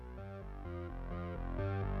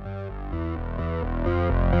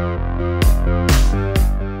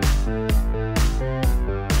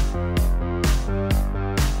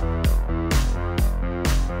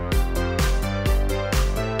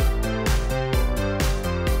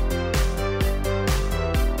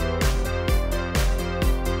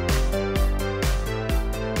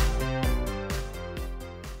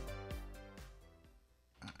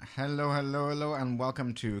Hello, and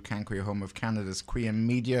welcome to Queer, home of Canada's queer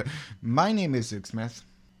media. My name is Luke Smith,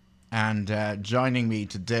 and joining me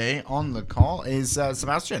today on the call is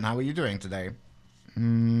Sebastian. How are you doing today?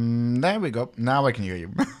 There we go. Now I can hear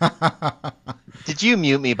you. Did you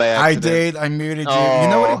mute me by I accident? did. I muted you. You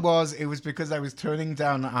know what it Oh, was? It was because I was turning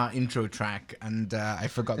down our intro track, and I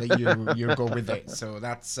forgot that you go with it. So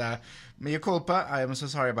that's mea culpa. I am so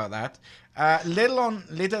sorry about that.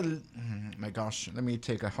 My gosh, let me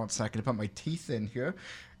take a hot second to put my teeth in here.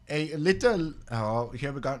 A little. Oh,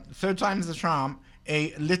 here we go. Third time's the charm.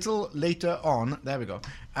 A little later on, there we go.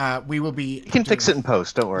 We will be you can doing. fix it in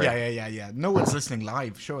post. Don't worry. Yeah. No one's listening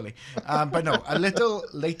live, surely. But no, a little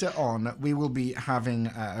later on, we will be having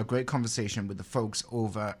a great conversation with the folks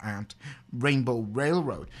over at Rainbow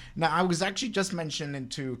Railroad. Now, I was actually just mentioning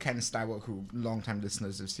to Ken Stower, who longtime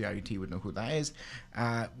listeners of CIUT would know who that is,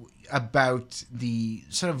 about the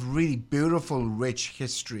sort of really beautiful, rich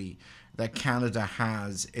history that Canada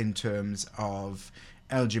has in terms of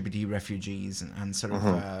LGBT refugees and sort of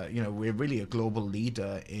we're really a global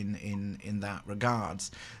leader in that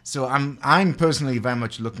regards. So I'm personally very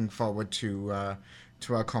much looking forward to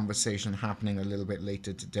our conversation happening a little bit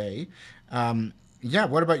later today.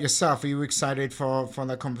 What about yourself? Are you excited for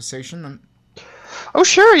that conversation? Oh,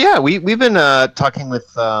 sure. Yeah, we've been talking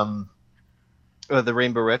with the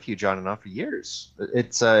Rainbow Refuge on and off for years.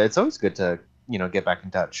 It's always good to get back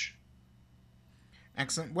in touch.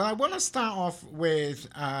 Excellent. Well, I want to start off with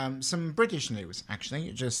some British news,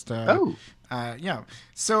 actually. So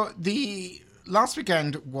the last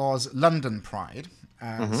weekend was London Pride.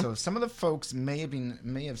 So some of the folks may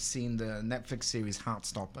have seen the Netflix series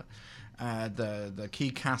Heartstopper. The key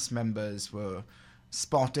cast members were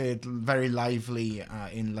spotted very lively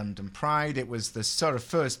in London Pride. It was the sort of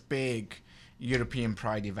first big European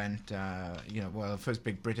Pride event, first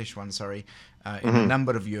big British one, in a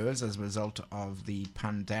number of years as a result of the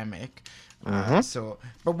pandemic.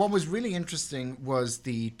 But what was really interesting was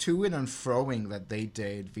the to-in and fro-ing that they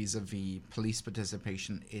did vis-a-vis police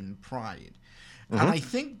participation in Pride. And I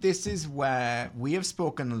think this is where we have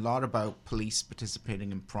spoken a lot about police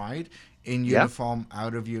participating in Pride, in uniform,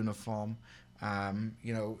 out of uniform.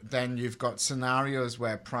 Then you've got scenarios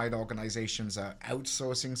where Pride organizations are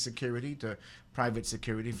outsourcing security to private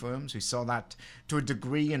security firms. We saw that to a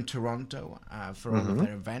degree in Toronto for all of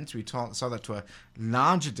their events. We saw that to a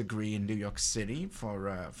larger degree in New York City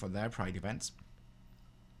for their Pride events.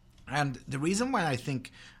 And the reason why I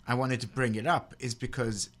think I wanted to bring it up is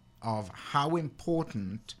because of how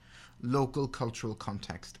important local cultural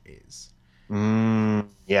context is.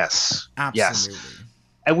 Yes. Absolutely. Yes.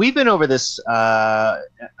 And we've been over this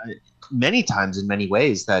many times in many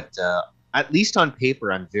ways that at least on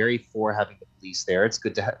paper, I'm very for having the police there. It's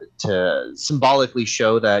good to symbolically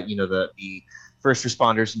show that, the first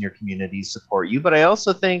responders in your community support you. But I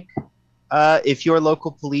also think if your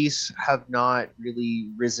local police have not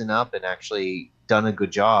really risen up and actually done a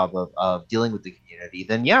good job of dealing with the community,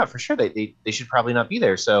 then yeah, for sure, they should probably not be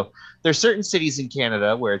there. So there's certain cities in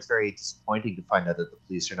Canada where it's very disappointing to find out that the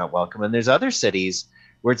police are not welcome. And there's other cities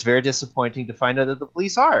where it's very disappointing to find out that the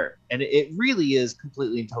police are. And it really is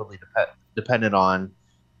completely and totally dependent on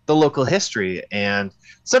the local history. And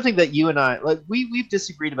something that you and I, we've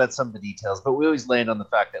disagreed about some of the details, but we always land on the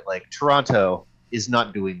fact that, Toronto is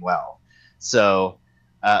not doing well. So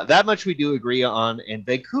that much we do agree on, and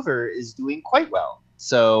Vancouver is doing quite well.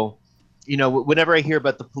 So, whenever I hear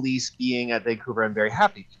about the police being at Vancouver, I'm very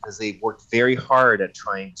happy because they've worked very hard at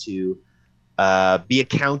trying to be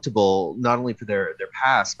accountable not only for their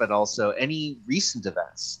past, but also any recent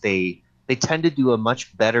events. They tend to do a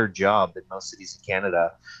much better job than most cities in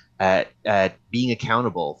Canada at being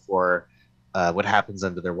accountable for what happens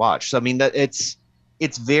under their watch. So I mean that it's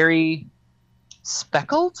very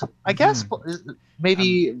speckled, I guess,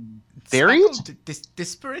 maybe varied,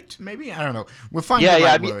 disparate, maybe, I don't know. We'll find the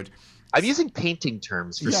right word. I'm using painting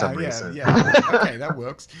terms for some reason. Okay, that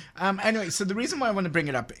works. Anyway, so the reason why I want to bring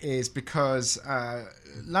it up is because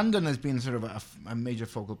London has been sort of a major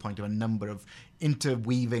focal point of a number of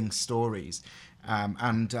interweaving stories.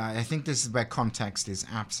 And I think this is where context is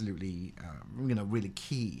absolutely, really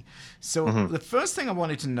key. So the first thing I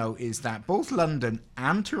wanted to know is that both London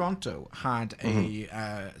and Toronto had a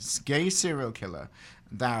gay serial killer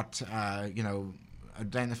that,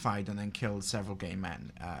 identified and then killed several gay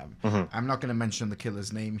men. I'm not going to mention the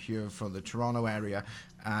killer's name here for the Toronto area,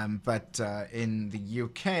 but in the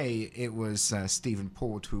UK, it was Stephen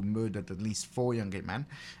Port who murdered at least 4 young gay men.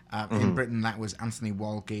 In Britain, that was Anthony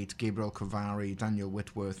Walgate, Gabriel Kovari, Daniel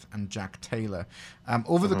Whitworth, and Jack Taylor,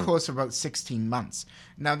 over the course of about 16 months.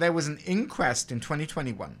 Now, there was an inquest in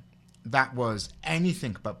 2021 that was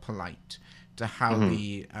anything but polite to how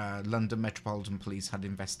the London Metropolitan Police had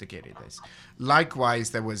investigated this.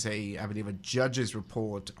 Likewise, there was I believe, a judge's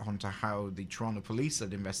report onto how the Toronto Police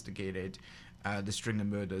had investigated the string of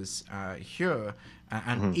murders here,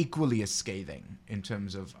 and equally as scathing in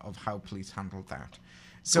terms of how police handled that.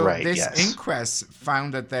 So this inquest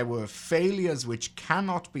found that there were failures which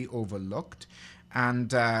cannot be overlooked,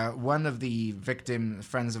 and one of the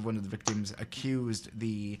friends of one of the victims accused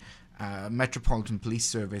the Metropolitan Police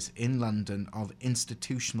Service in London of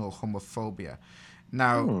institutional homophobia.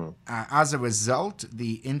 Now, as a result,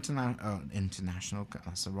 the international,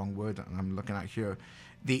 that's the wrong word I'm looking at here,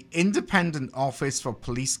 the Independent Office for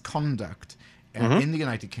Police Conduct in the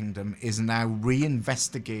United Kingdom is now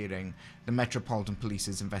reinvestigating the Metropolitan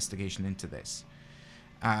Police's investigation into this.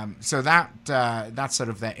 So that's sort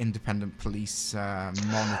of their independent police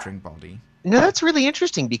monitoring body. No, that's really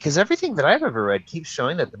interesting, because everything that I've ever read keeps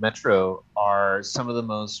showing that the Metro are some of the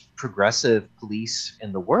most progressive police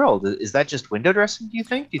in the world. Is that just window dressing, do you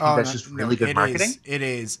think? Do you think that's just really good marketing? It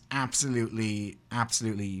is absolutely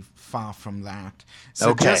far from that.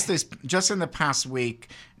 So just in the past week,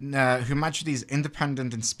 Her Majesty's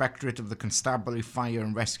Independent Inspectorate of the Constabulary Fire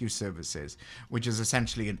and Rescue Services, which is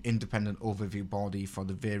essentially an independent overview body for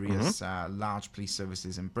the various large police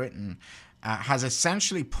services in Britain, has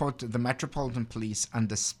essentially put the Metropolitan Police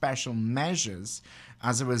under special measures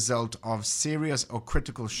as a result of serious or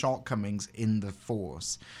critical shortcomings in the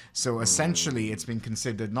force. So essentially, it's been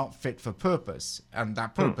considered not fit for purpose, and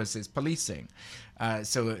that purpose is policing.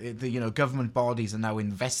 So the government bodies are now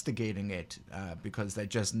investigating it because they're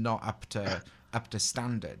just not up to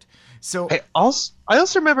standard. So I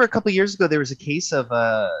also remember a couple of years ago there was a case of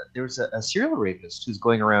there was a serial rapist who's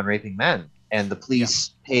going around raping men. And the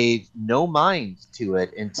police paid no mind to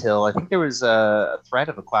it until I think there was a threat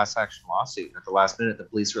of a class action lawsuit. And at the last minute, the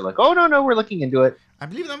police were like, "Oh no, we're looking into it." I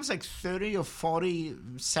believe that was like 30 or 40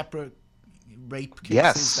 separate rape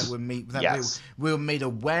cases that we were made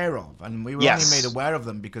aware of, and we were only made aware of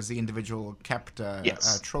them because the individual kept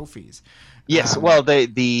trophies. Yes, well,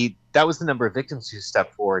 that was the number of victims who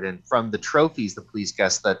stepped forward, and from the trophies, the police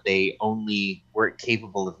guessed that they only weren't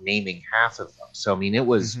capable of naming half of them. So I mean, it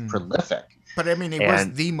was prolific. But I mean, it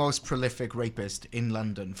was the most prolific rapist in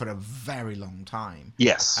London for a very long time.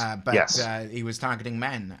 Yes. He was targeting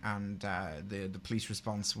men, and the police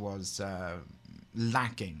response was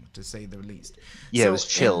lacking, to say the least. Yeah, it was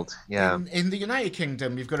chilled. In the United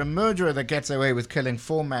Kingdom, you've got a murderer that gets away with killing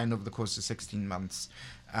 4 men over the course of 16 months.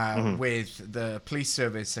 With the police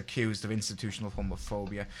service accused of institutional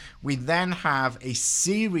homophobia. We then have a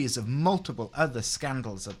series of multiple other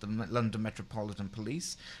scandals at the London Metropolitan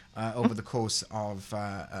Police over the course of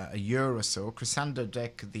a year or so. Chrysanda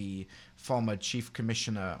Dick, the former chief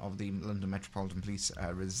commissioner of the London Metropolitan Police,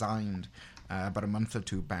 resigned about a month or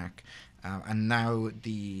two back. And now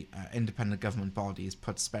the independent government body has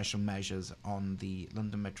put special measures on the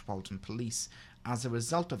London Metropolitan Police as a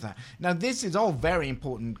result of that. Now, this is all very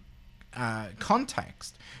important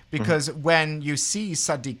context, because when you see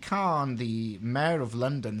Sadiq Khan, the mayor of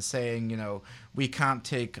London, saying, we can't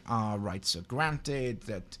take our rights for granted,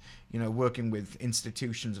 that, working with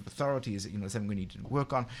institutions of authority is, something we need to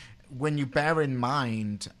work on. When you bear in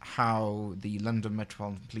mind how the London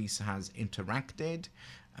Metropolitan Police has interacted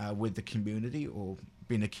with the community, or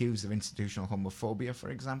been accused of institutional homophobia, for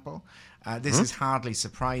example, this is hardly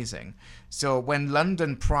surprising. So when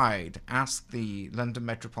London Pride asked the London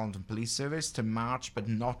Metropolitan Police Service to march but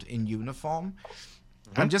not in uniform,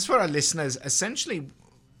 and just for our listeners, essentially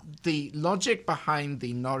the logic behind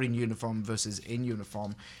the not in uniform versus in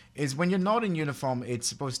uniform is when you're not in uniform, it's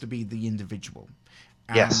supposed to be the individual.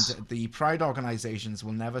 And the Pride organizations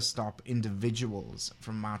will never stop individuals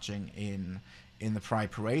from marching in the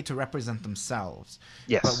Pride Parade to represent themselves.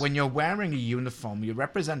 Yes. But when you're wearing a uniform, you're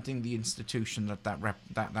representing the institution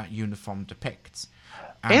that uniform depicts.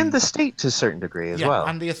 And the state to a certain degree as well.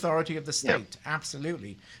 And the authority of the state,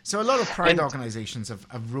 absolutely. So a lot of Pride organizations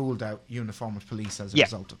have ruled out uniformed police as a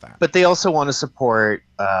result of that. But they also want to support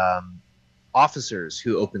officers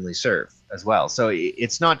who openly serve as well. So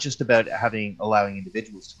it's not just about allowing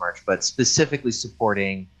individuals to march, but specifically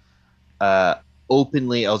supporting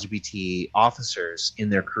openly LGBT officers in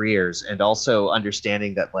their careers, and also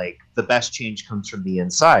understanding that the best change comes from the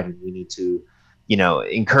inside, and we need to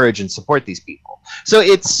encourage and support these people. So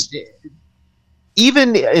it's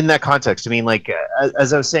even in that context, I mean,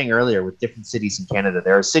 as I was saying earlier, with different cities in Canada,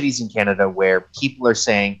 there are cities in Canada where people are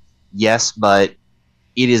saying, yes, but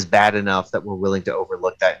it is bad enough that we're willing to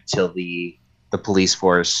overlook that until the police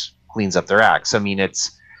force cleans up their acts. I mean,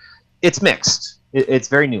 it's mixed. It's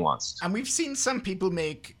very nuanced. And we've seen some people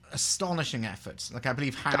make astonishing efforts. Like I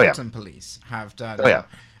believe Hamilton Police have done.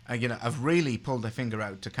 Have really pulled their finger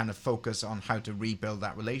out to kind of focus on how to rebuild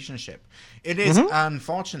that relationship. It is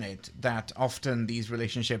unfortunate that often these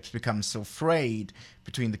relationships become so frayed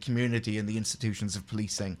between the community and the institutions of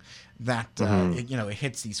policing that it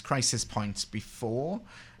hits these crisis points before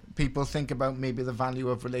people think about maybe the value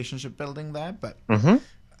of relationship building there. But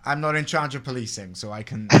I'm not in charge of policing, so I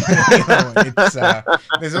can.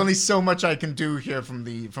 There's only so much I can do here from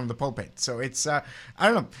the pulpit. So it's I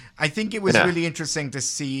don't know. I think it was really interesting to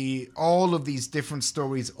see all of these different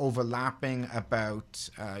stories overlapping about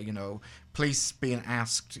police being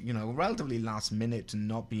asked relatively last minute to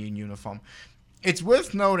not be in uniform. It's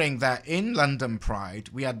worth noting that in London Pride,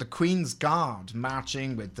 we had the Queen's Guard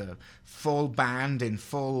marching with the full band in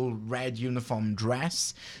full red uniform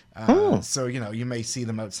dress. So, you may see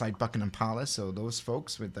them outside Buckingham Palace, so those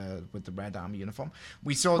folks with the Red Army uniform.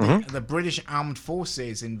 We saw the British Armed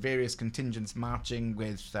Forces in various contingents marching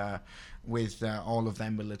with all of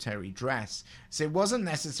their military dress. So it wasn't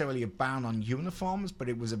necessarily a ban on uniforms, but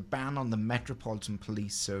it was a ban on the Metropolitan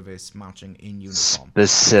Police Service marching in uniform.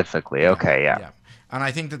 Specifically, okay, yeah. And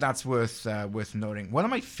I think that's worth noting. One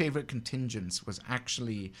of my favorite contingents was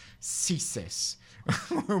actually CSIS,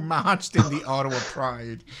 who marched in the Ottawa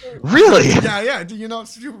Pride. Really? Yeah.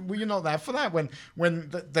 Were you not there for that? When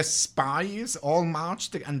the spies all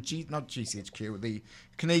marched, and not GCHQ, the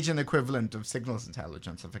Canadian equivalent of Signals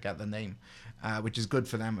Intelligence, I forget the name, which is good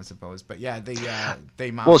for them, I suppose. But yeah,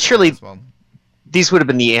 they marched. Well, surely as well. These would have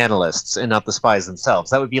been the analysts and not the spies themselves.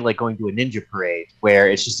 That would be like going to a ninja parade where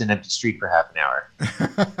it's just an empty street for half an hour.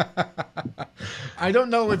 I don't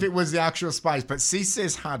know if it was the actual spies, but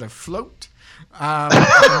CSIS had a float. I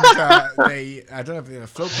don't know if they had a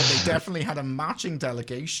float, but they definitely had a marching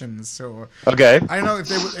delegation. So I don't know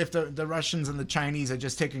if the Russians and the Chinese are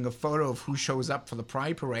just taking a photo of who shows up for the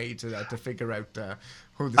Pride Parade to figure out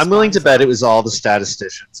who the I'm willing to spies bet are. it was all the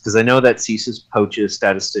statisticians, because I know that CSIS poaches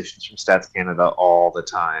statisticians from Stats Canada all the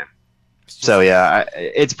time. So yeah,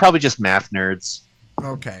 it's probably just math nerds.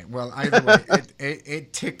 Okay, well, either way,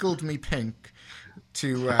 it tickled me pink.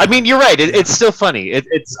 I mean, you're right. It's still funny.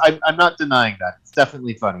 I'm not denying that. It's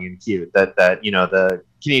definitely funny and cute that the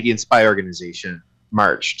Canadian spy organization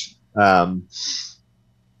marched. But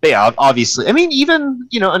yeah, obviously. I mean, even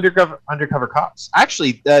undercover cops.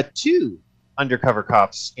 Actually, 2 undercover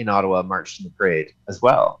cops in Ottawa marched in the parade as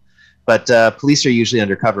well. But police are usually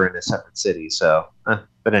undercover in a separate city. So,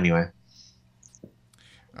 but anyway.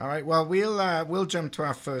 All right, well, we'll jump to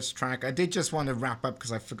our first track. I did just want to wrap up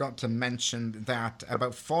because I forgot to mention that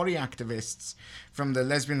about 40 activists from the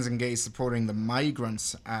Lesbians and Gays Supporting the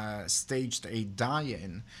Migrants staged a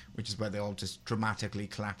die-in, which is where they all just dramatically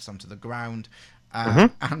collapsed onto the ground.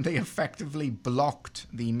 And they effectively blocked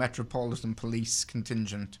the Metropolitan Police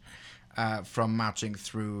contingent from marching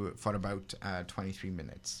through for about 23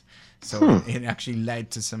 minutes. So it actually led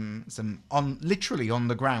to some literally on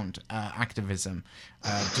the ground activism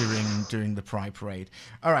during the Pride Parade.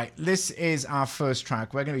 All right, this is our first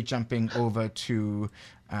track. We're going to be jumping over to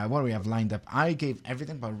what do we have lined up? I Gave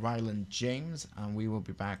Everything by Ryland James, and we will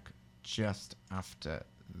be back just after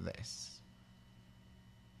this.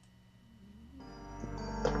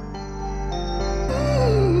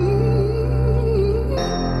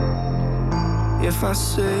 If I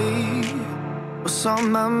say what's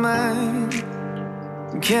on my mind,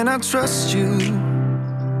 can I trust you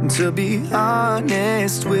to be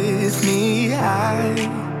honest with me?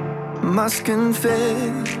 I must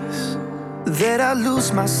confess that I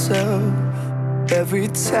lose myself every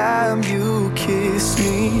time you kiss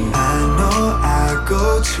me. I know I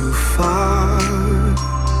go too far.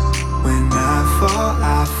 When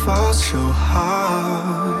I fall so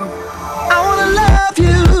hard. I wanna love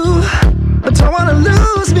you, but don't wanna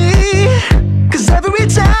lose me. 'Cause every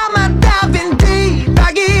time I dive in deep,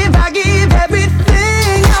 I give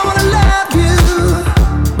everything. I wanna love you,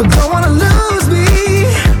 but don't wanna lose me.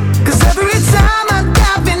 'Cause every time I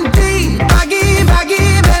dive in deep, I give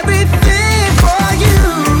everything for you.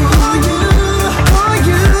 For you, for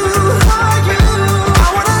you, for you. I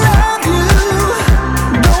wanna love you,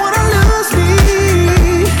 don't wanna lose me.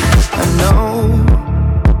 I know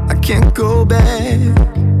I can't go back,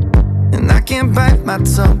 and I can't bite my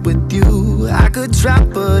tongue with you. I could try,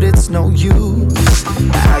 but it's no use.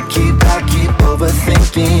 I keep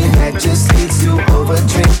overthinking. That just leads to over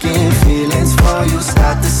drinking. Feelings for you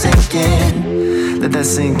start to sink in. Let that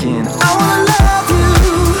sink in. I wanna love you,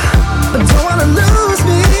 but don't wanna lose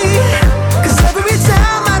me. 'Cause every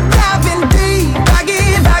time I dive in deep, I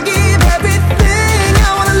give everything.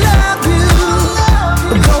 I wanna love you,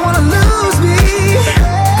 but don't wanna lose me.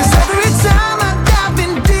 'Cause every time I dive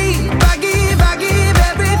in deep,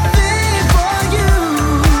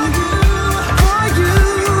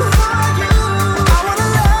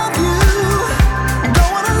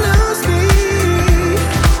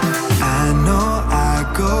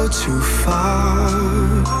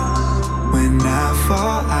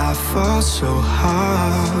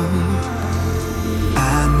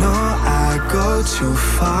 too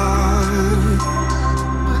far.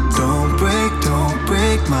 Don't break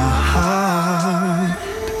my heart.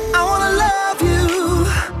 I wanna love you,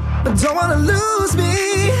 but don't wanna lose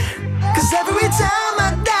me. 'Cause every time I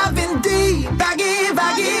dive in deep, I give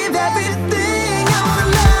everything. I wanna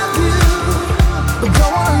love you, but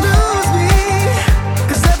don't wanna lose me.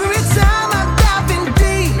 'Cause every time I dive in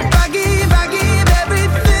deep, I give everything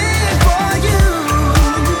for you.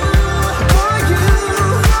 For you.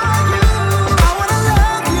 I wanna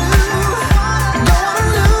love you, don't wanna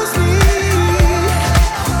lose me.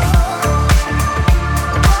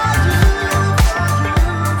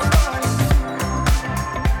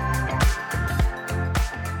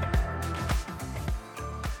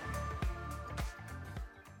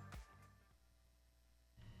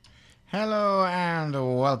 Hello and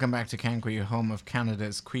welcome back to CanQueer, home of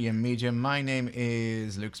Canada's queer media. My name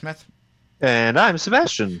is Luke Smith. And I'm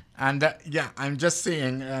Sebastian. And I'm just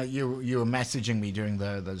seeing you were messaging me during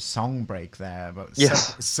the song break there about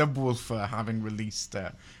Yes. Subwoofer having released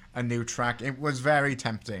a new track. It was very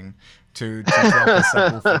tempting to drop a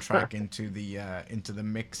Subwoofer track into the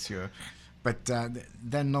mix here, but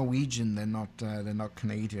they're Norwegian. They're not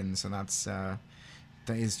Canadian, so that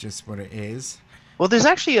is just what it is. Well, there's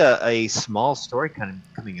actually a small story kind of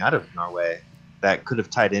coming out of Norway that could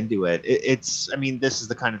have tied into it. I mean, this is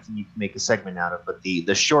the kind of thing you can make a segment out of, but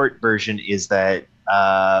the short version is that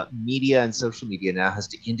media and social media now has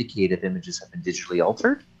to indicate if images have been digitally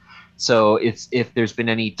altered. So if there's been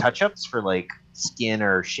any touch-ups for like skin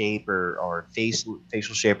or shape or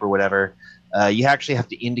facial shape or whatever, you actually have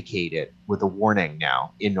to indicate it with a warning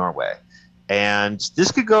now in Norway. And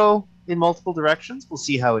this could go in multiple directions. We'll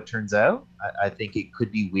see how it turns out. I think it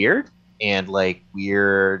could be weird and like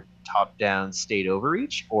weird top-down state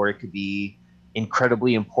overreach, or it could be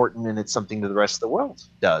incredibly important and it's something that the rest of the world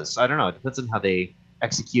does. I don't know. It depends on how they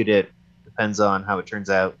execute it. Depends on how it turns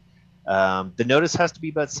out. The notice has to be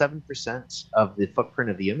about 7% of the footprint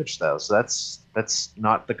of the image, though. So that's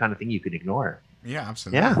not the kind of thing you can ignore. Yeah,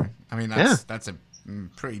 absolutely. Yeah. I mean, that's a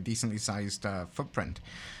pretty decently sized footprint.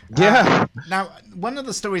 Yeah. Now, one of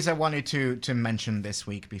the stories I wanted to mention this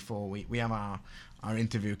week before we have our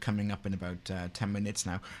interview coming up in about 10 minutes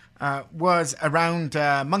now was around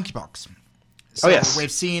monkeypox. So yes.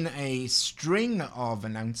 We've seen a string of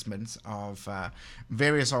announcements of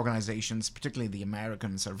various organizations, particularly the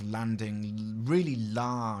Americans, sort of landing really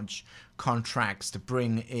large contracts to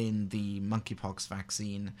bring in the monkeypox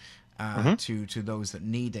vaccine to those that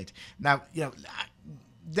need it. Now,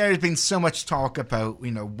 there's been so much talk about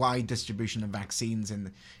wide distribution of vaccines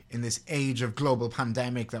in this age of global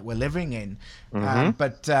pandemic that we're living in.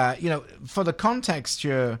 But for the context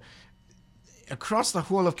here, across the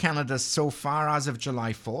whole of Canada so far as of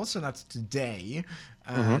July 4th, so that's today,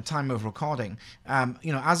 time of recording,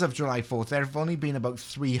 as of July 4th, there have only been about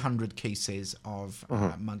 300 cases of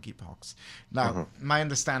monkeypox. Now, my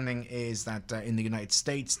understanding is that in the United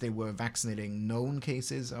States, they were vaccinating known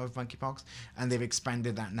cases of monkeypox, and they've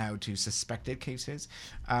expanded that now to suspected cases.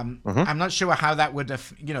 I'm not sure how that would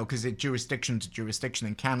have, because it's jurisdiction to jurisdiction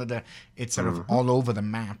in Canada, it's sort of all over the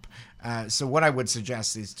map. So what I would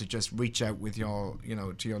suggest is to just reach out with your,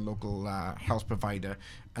 to your local health provider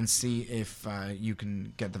and see if you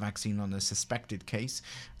can get the vaccine on a suspected case.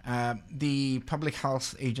 The Public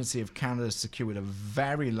Health Agency of Canada secured a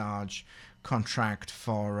very large contract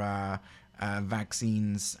for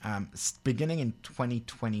vaccines beginning in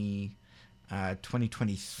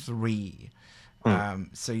 2023.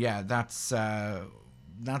 So yeah, that's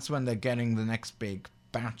when they're getting the next big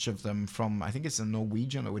batch of them from, I think it's a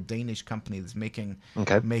Norwegian or a Danish company that's making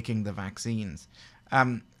the vaccines.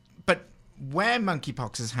 But where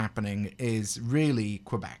monkeypox is happening is really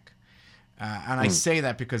Quebec. And I say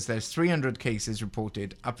that because there's 300 cases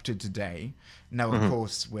reported up to today. Now, of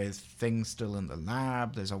course, with things still in the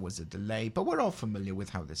lab, there's always a delay, but we're all familiar with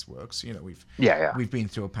how this works. We've been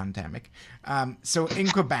through a pandemic. So in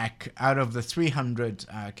Quebec, out of the 300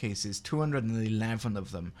 cases, 211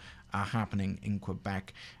 of them are happening in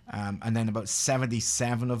Quebec, and then about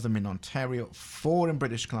 77 of them in Ontario, 4 in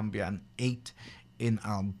British Columbia, and 8 in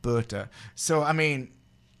Alberta. So, I mean,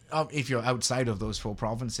 if you're outside of those 4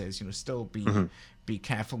 provinces, still be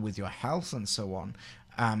careful with your health and so on.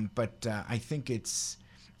 But I think it's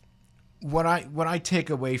what I take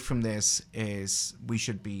away from this is we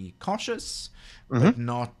should be cautious, but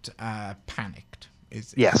not panicked.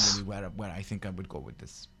 Is really where I think I would go with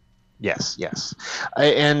this. Yes.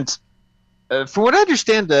 And from what I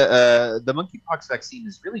understand, the monkeypox vaccine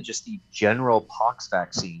is really just the general pox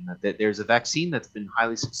vaccine. That there's a vaccine that's been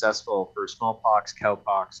highly successful for smallpox,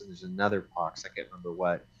 cowpox, and there's another pox, I can't remember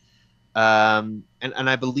what. And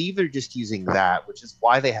I believe they're just using that, which is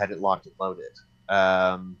why they had it locked and loaded,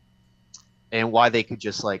 and why they could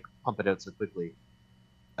just like pump it out so quickly.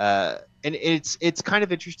 And it's kind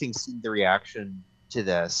of interesting seeing the reaction to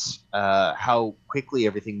this, how quickly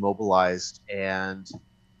everything mobilized, and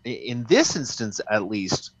in this instance, at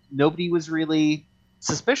least, nobody was really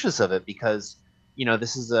suspicious of it because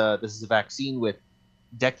this is a vaccine with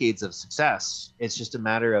decades of success. It's just a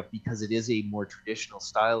matter of, because it is a more traditional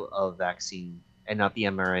style of vaccine and not the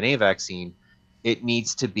mRNA vaccine, it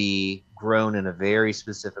needs to be grown in a very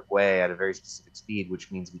specific way at a very specific speed,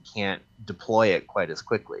 which means we can't deploy it quite as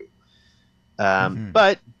quickly.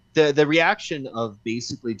 But the reaction of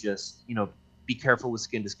basically just, be careful with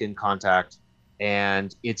skin to skin contact.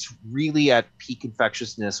 And it's really at peak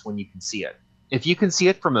infectiousness when you can see it. If you can see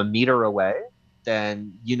it from a meter away,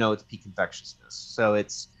 then it's peak infectiousness. So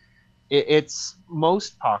it's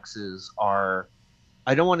most poxes are,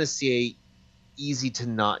 I don't want to say easy to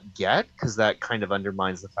not get, because that kind of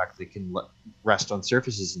undermines the fact that they can rest on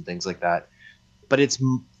surfaces and things like that. But it's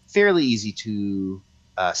fairly easy to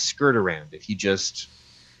skirt around if you just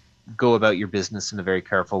go about your business in a very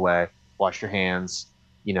careful way. Wash your hands,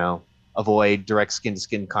 avoid direct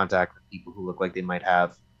skin-to-skin contact with people who look like they might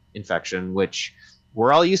have infection, which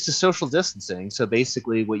we're all used to social distancing. So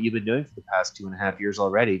basically what you've been doing for the past 2.5 years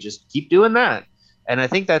already, just keep doing that. And I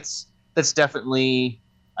think that's definitely,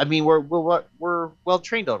 I mean, we're well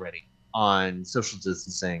trained already on social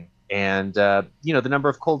distancing. And, the number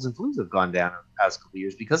of colds and flus have gone down in the past couple of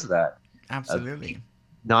years because of that. Absolutely.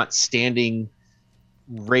 Not standing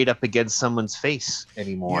right up against someone's face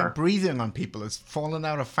anymore. Yeah, breathing on people has fallen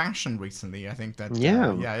out of fashion recently. I think that.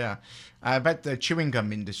 Yeah. I bet the chewing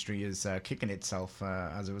gum industry is kicking itself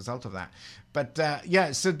as a result of that. But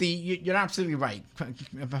so you're absolutely right.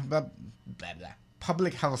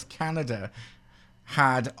 Public Health Canada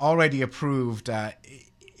had already approved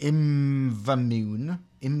Imvamune,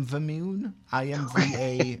 Imvamune,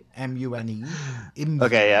 Imvamune.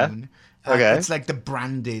 Okay, yeah. Okay. It's like the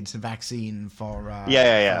branded vaccine for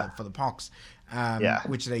for the pox,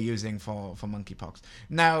 which they're using for monkeypox.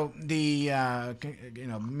 Now, the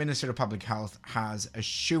Minister of Public Health has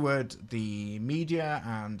assured the media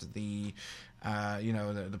and the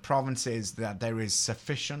the provinces that there is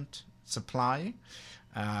sufficient supply,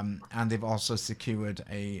 and they've also secured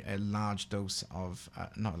a large dose of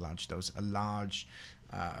not a large dose, a large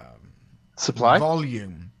supply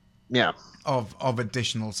volume. Yeah. Of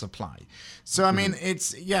additional supply. So I mean,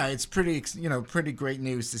 it's pretty pretty great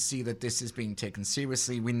news to see that this is being taken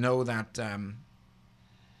seriously. We know that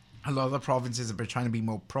a lot of the provinces have been trying to be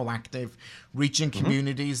more proactive, reaching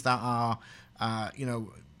communities that are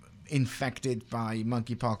infected by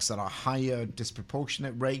monkeypox at a higher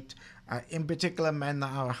disproportionate rate. In particular, men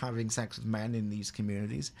that are having sex with men in these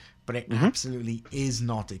communities, but it absolutely is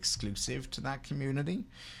not exclusive to that community.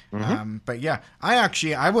 But yeah,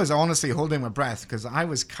 I was honestly holding my breath because I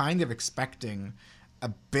was kind of expecting a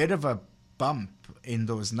bit of a bump in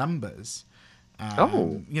those numbers.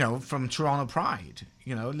 From Toronto Pride,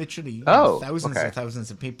 literally thousands and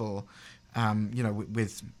thousands of people,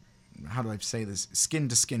 with how do I say this, skin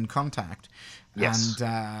to skin contact. Yes. And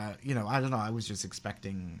I don't know, I was just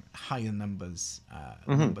expecting higher numbers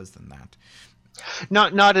than that.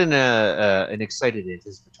 Not in an excited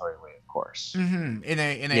anticipatory way, of course. In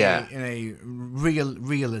a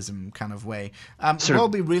realism kind of way. What will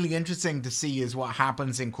be really interesting to see is what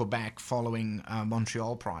happens in Quebec following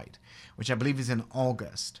Montreal Pride, which I believe is in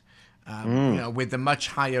August. With the much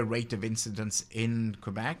higher rate of incidence in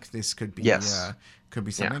Quebec, this could be something.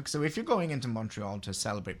 Yeah. So if you're going into Montreal to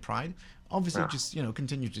celebrate Pride, obviously just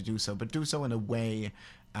continue to do so, but do so in a way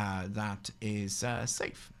that is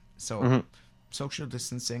safe. So social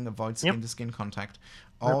distancing, avoid skin-to-skin contact,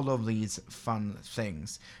 all of these fun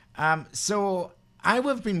things. So I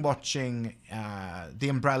have been watching The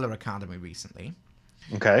Umbrella Academy recently.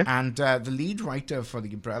 Okay. And the lead writer for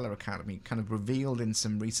The Umbrella Academy kind of revealed in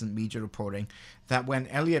some recent media reporting that when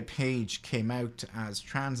Elliot Page came out as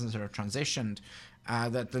trans and sort of transitioned,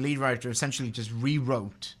 that the lead writer essentially just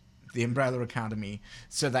rewrote The Umbrella Academy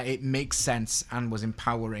so that it makes sense and was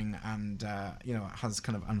empowering and, has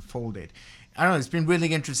kind of unfolded. I don't know, it's been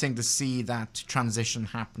really interesting to see that transition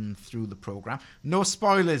happen through the program. No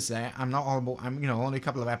spoilers there. I'm only a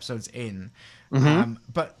couple of episodes in.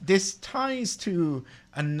 But this ties to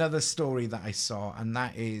another story that I saw, and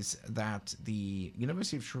that is that the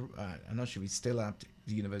University of I'm not sure if he's still at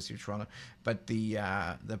the University of Toronto, but the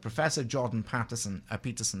Professor Jordan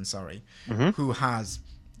Peterson, who has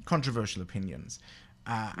controversial opinions,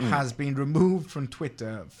 has been removed from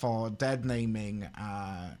Twitter for dead naming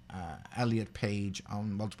Elliot Page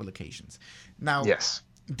on multiple occasions. Now, Yes.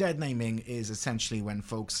 dead naming is essentially when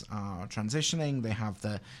folks are transitioning, they have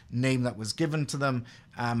the name that was given to them,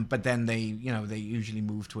 but then they usually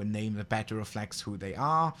move to a name that better reflects who they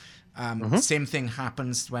are. Same thing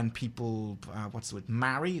happens when people,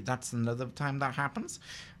 marry. That's another time that happens,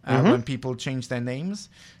 when people change their names.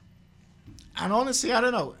 And honestly, I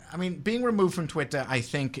don't know. I mean, being removed from Twitter, I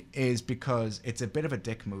think, is because it's a bit of a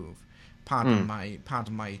dick move. Pardon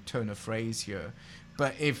my turn of phrase here.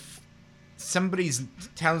 But if somebody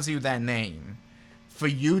tells you their name, for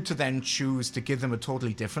you to then choose to give them a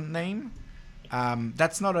totally different name,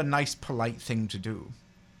 that's not a nice, polite thing to do.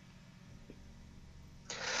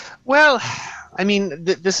 Well, I mean,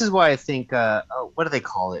 this is why I think, what do they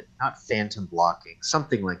call it? Not phantom blocking,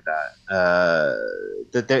 something like that.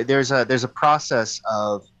 That there's a process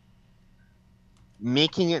of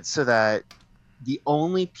making it so that the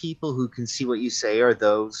only people who can see what you say are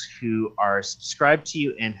those who are subscribed to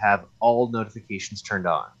you and have all notifications turned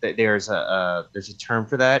on. There's a term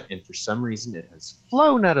for that, and for some reason it has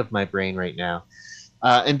flown out of my brain right now.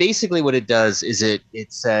 And basically what it does is it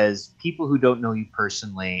says people who don't know you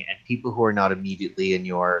personally and people who are not immediately in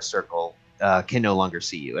your circle can no longer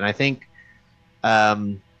see you. And I think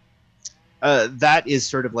that is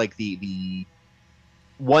sort of like the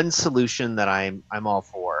one solution that I'm all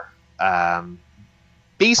for.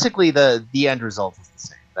 Basically, the end result is the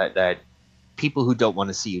same. That people who don't want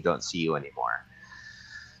to see you don't see you anymore.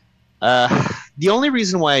 The only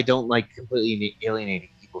reason why I don't like completely alienating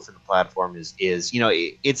people from the platform is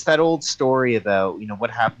it's that old story about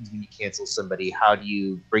what happens when you cancel somebody. How do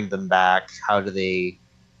you bring them back? How do they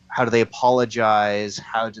apologize?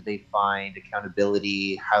 How do they find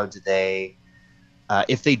accountability? How do they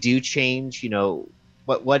if they do change,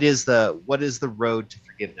 what is the road to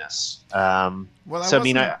forgiveness? Well,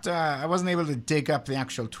 I wasn't able to dig up the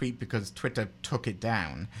actual tweet because Twitter took it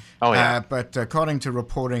down. Oh yeah. But according to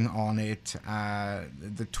reporting on it,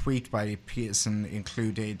 the tweet by Peterson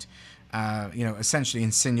included, essentially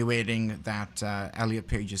insinuating that Elliot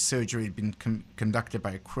Page's surgery had been conducted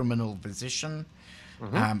by a criminal physician.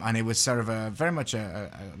 And it was sort of very much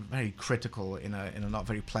a very critical, in a not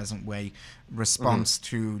very pleasant way, response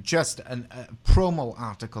to just a promo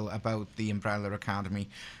article about the Umbrella Academy.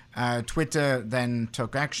 Twitter then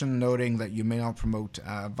took action, noting that you may not promote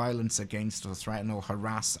violence against or threaten or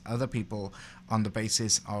harass other people on the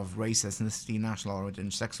basis of race, ethnicity, national origin,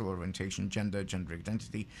 sexual orientation, gender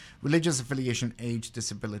identity, religious affiliation, age,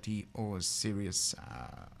 disability, or serious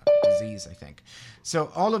disease, I think.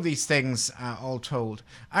 So all of these things, all told,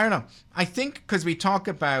 I don't know. I think because we talk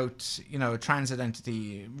about, trans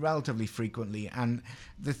identity relatively frequently, and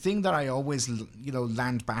the thing that I always,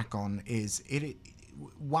 land back on is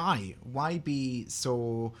why be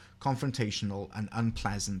so confrontational and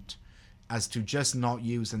unpleasant as to just not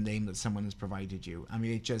use a name that someone has provided you? I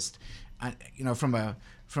mean, it just, from a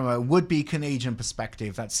would-be Canadian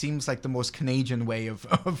perspective, that seems like the most Canadian way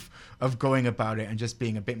of going about it and just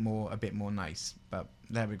being a bit more nice. But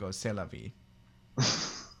there we go, c'est la vie.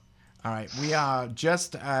 All right, we are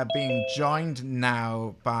just being joined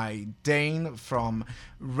now by Dane from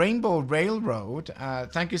Rainbow Railroad.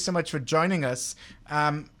 Thank you so much for joining us.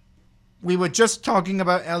 We were just talking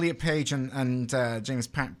about Elliot Page and James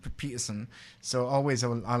Peterson, so always a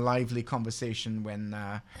lively conversation when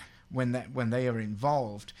they are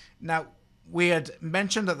involved. Now, we had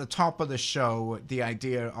mentioned at the top of the show the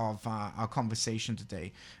idea of our conversation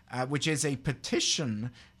today, which is a petition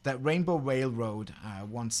that Rainbow Railroad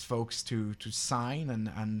wants folks to sign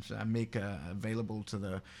and make available to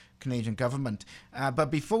the Canadian government. But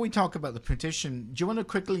before we talk about the petition, do you want to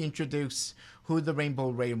quickly introduce who the Rainbow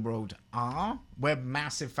Railroad are? We're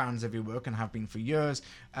massive fans of your work and have been for years,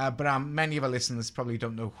 but many of our listeners probably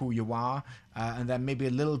don't know who you are, and then maybe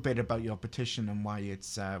a little bit about your petition and why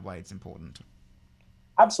it's important.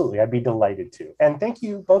 Absolutely, I'd be delighted to. And thank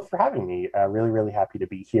you both for having me. Really, really happy to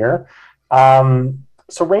be here.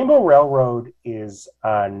 So Rainbow Railroad is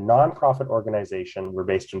a nonprofit organization. We're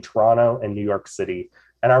based in Toronto and New York City,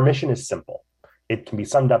 and our mission is simple. It can be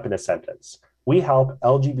summed up in a sentence. We help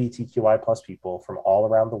LGBTQI plus people from all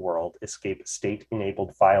around the world escape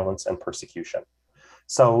state-enabled violence and persecution.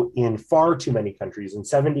 So in far too many countries, in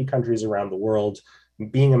 70 countries around the world,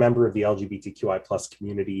 being a member of the LGBTQI plus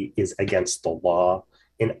community is against the law.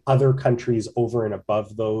 In other countries over and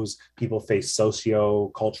above those, people face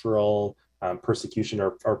socio-cultural persecution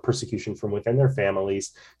or persecution from within their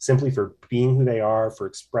families simply for being who they are, for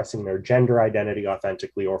expressing their gender identity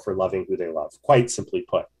authentically, or for loving who they love, quite simply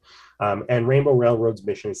put. And Rainbow Railroad's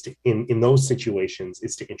mission is to, in those situations,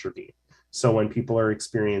 is to intervene. So when people are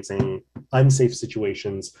experiencing unsafe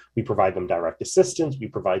situations, we provide them direct assistance, we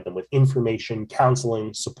provide them with information,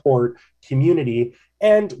 counseling, support, community.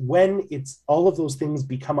 And when it's all of those things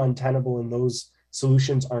become untenable and those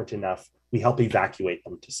solutions aren't enough, we help evacuate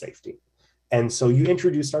them to safety. And so you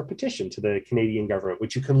introduced our petition to the Canadian government,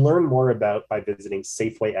 which you can learn more about by visiting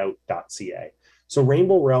safewayout.ca. So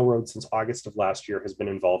Rainbow Railroad, since August of last year, has been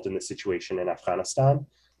involved in the situation in Afghanistan.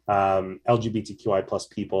 LGBTQI plus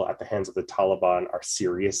people at the hands of the Taliban are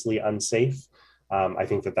seriously unsafe. I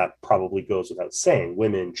think that probably goes without saying.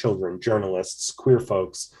 Women, children, journalists, queer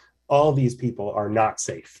folks, all these people are not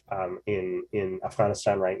safe in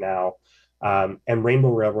Afghanistan right now. And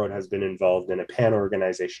Rainbow Railroad has been involved in a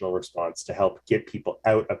pan-organizational response to help get people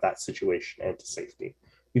out of that situation and to safety.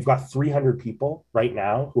 We've got 300 people right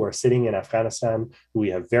now who are sitting in Afghanistan who we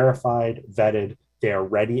have verified, vetted. They are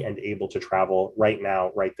ready and able to travel right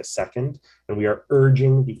now, right this second. And we are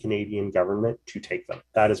urging the Canadian government to take them.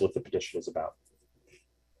 That is what the petition is about.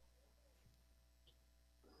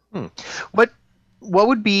 What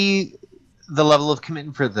would be the level of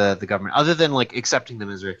commitment for the government, other than like accepting them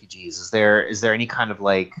as refugees? Is there any kind of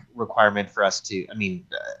like requirement for us to, I mean,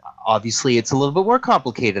 obviously it's a little bit more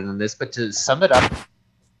complicated than this, but to sum it up,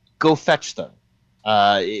 go fetch them.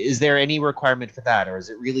 Is there any requirement for that? Or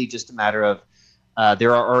is it really just a matter of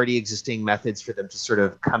there are already existing methods for them to sort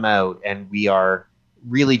of come out, and we are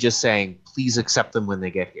really just saying, please accept them when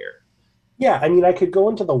they get here? Yeah, I mean, I could go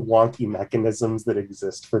into the wonky mechanisms that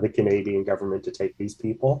exist for the Canadian government to take these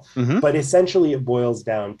people, but essentially it boils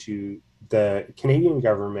down to the Canadian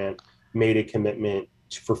government made a commitment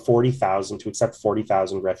to accept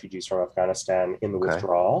 40,000 refugees from Afghanistan in the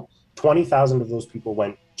withdrawal. 20,000 of those people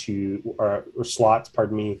went to, or slots,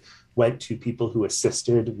 went to people who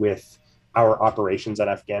assisted with our operations in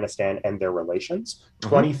Afghanistan and their relations.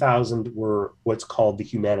 20,000 were what's called the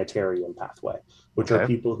humanitarian pathway, which are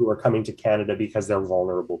people who are coming to Canada because they're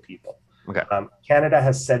vulnerable people. Canada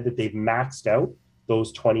has said that they've maxed out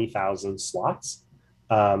those 20,000 slots.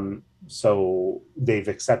 So they've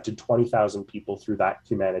accepted 20,000 people through that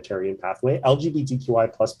humanitarian pathway.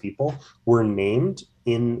 LGBTQI plus people were named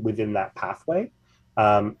within that pathway.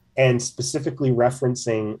 And specifically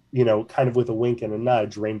referencing, kind of with a wink and a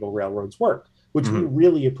nudge, Rainbow Railroad's work, which we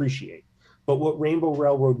really appreciate. But what Rainbow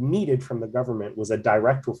Railroad needed from the government was a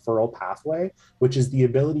direct referral pathway, which is the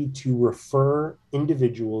ability to refer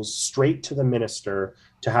individuals straight to the minister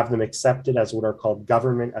to have them accepted as what are called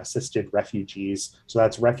government-assisted refugees. So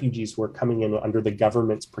that's refugees who are coming in under the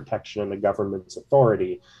government's protection and the government's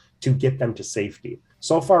authority to get them to safety.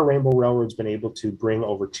 So far, Rainbow Railroad's been able to bring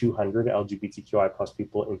over 200 LGBTQI plus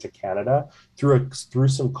people into Canada through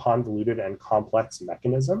some convoluted and complex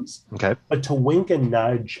mechanisms. But to wink and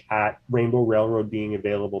nudge at Rainbow Railroad being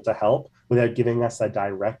available to help without giving us a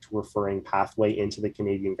direct referring pathway into the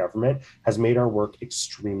Canadian government has made our work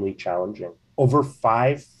extremely challenging. Over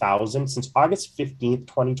 5,000, since August 15th,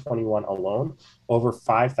 2021 alone, over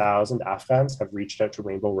 5,000 Afghans have reached out to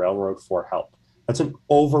Rainbow Railroad for help. That's an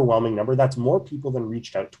overwhelming number. That's more people than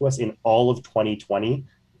reached out to us in all of 2020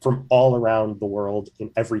 from all around the world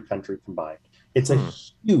in every country combined. It's a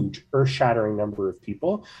huge, earth-shattering number of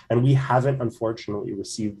people, and we haven't, unfortunately,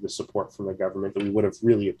 received the support from the government that we would have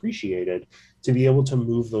really appreciated to be able to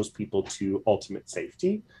move those people to ultimate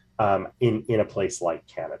safety in a place like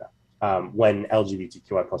Canada. When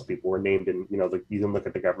LGBTQI plus people were named in, you can look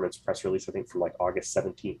at the government's press release, I think from like August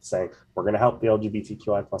 17th, saying, we're going to help the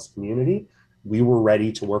LGBTQI plus community. We were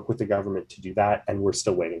ready to work with the government to do that, and we're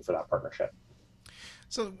still waiting for that partnership.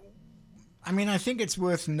 So, I mean, I think it's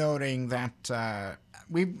worth noting that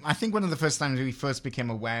I think one of the first times we first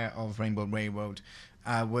became aware of Rainbow Railroad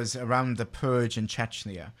was around the purge in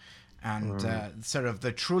Chechnya, and sort of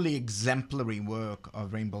the truly exemplary work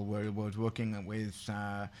of Rainbow Railroad, working with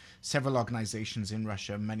several organizations in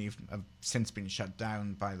Russia. Many have since been shut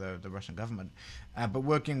down by the Russian government, but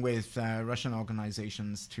working with Russian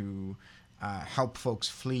organizations to help folks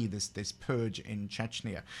flee this purge in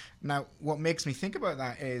Chechnya. Now, what makes me think about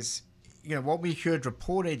that is, what we heard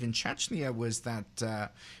reported in Chechnya was that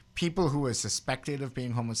people who were suspected of being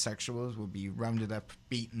homosexuals would be rounded up,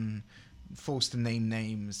 beaten, forced to name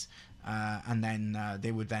names, and then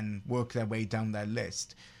they would then work their way down their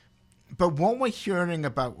list. But what we're hearing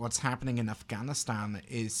about what's happening in Afghanistan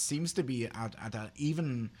seems to be at an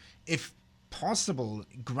even, if possible,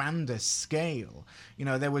 grander scale.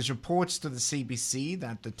 There was reports to the CBC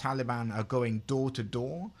that the Taliban are going door to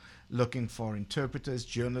door looking for interpreters,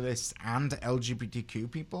 journalists, and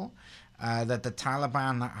LGBTQ people. that the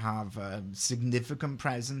Taliban have significant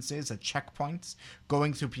presences at checkpoints,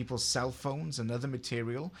 going through people's cell phones and other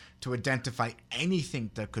material to identify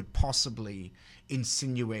anything that could possibly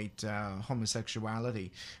insinuate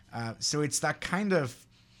homosexuality. So it's that kind of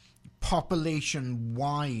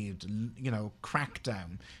population-wide,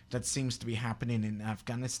 crackdown that seems to be happening in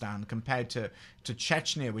Afghanistan compared to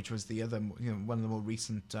Chechnya, which was the other, one of the more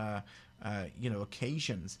recent,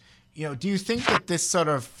 occasions. Do you think that this sort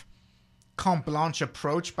of carte blanche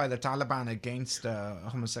approach by the Taliban against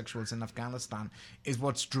homosexuals in Afghanistan is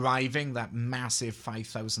what's driving that massive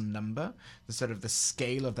 5,000 number, the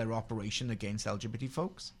scale of their operation against LGBT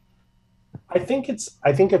folks? I think it's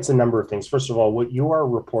a number of things. First of all, what you are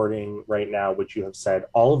reporting right now, what you have said,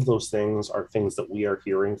 all of those things are things that we are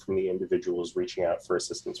hearing from the individuals reaching out for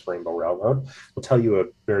assistance for Rainbow Railroad. I'll tell you a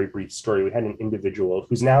very brief story. We had an individual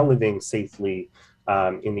who's now living safely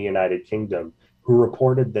in the United Kingdom who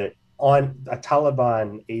reported that a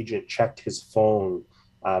Taliban agent checked his phone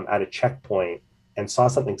at a checkpoint and saw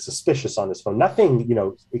something suspicious on his phone. Nothing,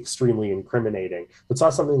 extremely incriminating, but saw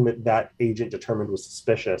something that agent determined was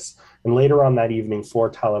suspicious. And later on that evening,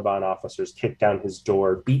 4 Taliban officers kicked down his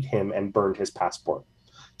door, beat him, and burned his passport,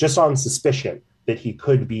 just on suspicion that he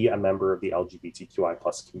could be a member of the LGBTQI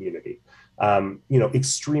plus community.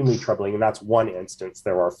 Extremely troubling. And that's one instance.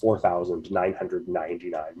 There are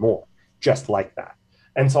 4,999 more just like that.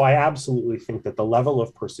 And so I absolutely think that the level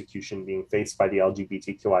of persecution being faced by the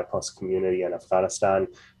LGBTQI plus community in Afghanistan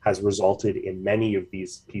has resulted in many of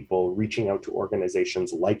these people reaching out to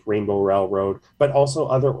organizations like Rainbow Railroad, but also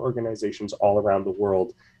other organizations all around the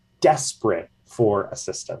world, desperate for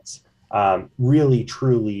assistance, really,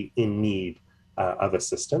 truly in need of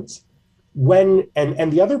assistance. And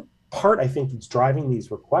the other part I think that's driving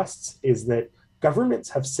these requests is that governments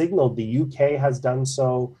have signaled, the UK has done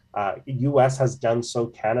so, US has done so,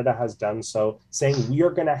 Canada has done so, saying we are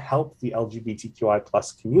going to help the LGBTQI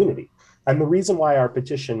plus community. And the reason why our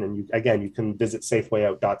petition, and you can visit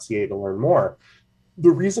safewayout.ca to learn more, the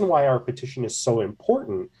reason why our petition is so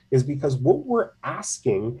important is because what we're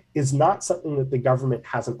asking is not something that the government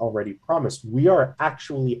hasn't already promised. We are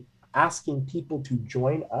actually asking people to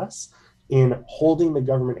join us in holding the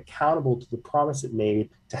government accountable to the promise it made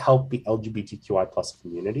to help the LGBTQI plus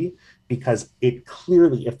community, because it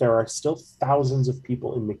clearly, if there are still thousands of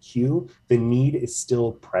people in the queue, the need is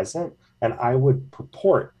still present. And I would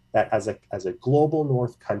purport that as a global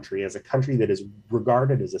North country, as a country that is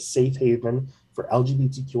regarded as a safe haven for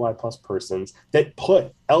LGBTQI plus persons, that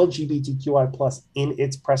put LGBTQI plus in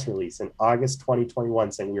its press release in August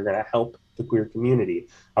 2021, saying we're going to help the queer community,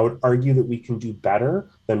 I would argue that we can do better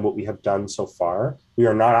than what we have done so far. We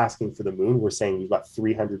are not asking for the moon. We're saying we've got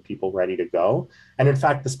 300 people ready to go. And in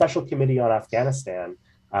fact, the Special Committee on Afghanistan,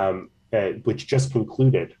 which just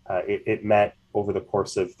concluded, it met over the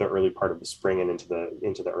course of the early part of the spring and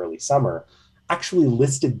into the early summer, actually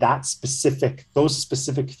listed those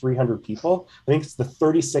specific 300 people. I think it's the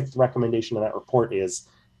 36th recommendation of that report is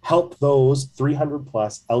help those 300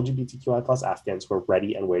 plus LGBTQI plus Afghans who are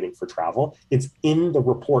ready and waiting for travel. It's in the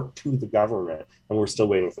report to the government, and we're still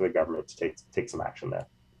waiting for the government to take some action there.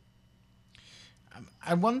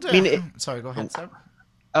 I wonder. Sorry, go ahead, sir.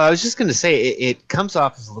 I was just going to say, it comes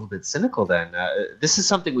off as a little bit cynical then. This is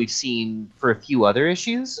something we've seen for a few other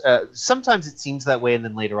issues. Sometimes it seems that way, and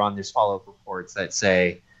then later on there's follow-up reports that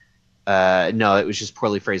say, no, it was just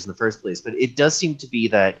poorly phrased in the first place. But it does seem to be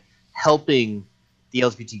that helping the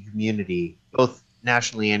LGBT community, both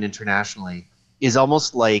nationally and internationally, is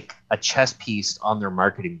almost like a chess piece on their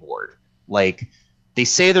marketing board. Like, they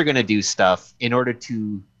say they're going to do stuff in order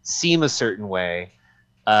to seem a certain way,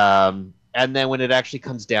 and then when it actually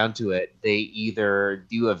comes down to it, they either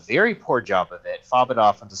do a very poor job of it, fob it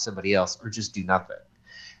off onto somebody else, or just do nothing.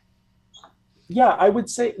 Yeah, I would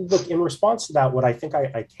say, look, in response to that, what I think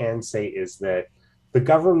I can say is that the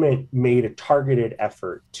government made a targeted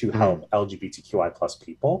effort to help LGBTQI plus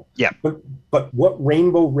people. Yeah. But what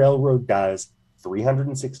Rainbow Railroad does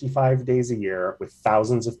 365 days a year with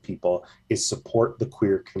thousands of people is support the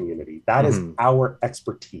queer community. That is our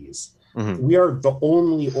expertise. We are the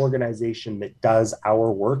only organization that does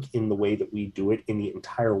our work in the way that we do it in the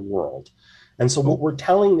entire world. And so what we're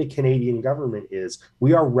telling the Canadian government is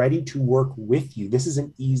we are ready to work with you. This is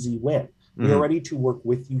an easy win. We are ready to work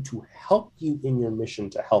with you to help you in your mission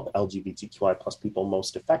to help LGBTQI plus people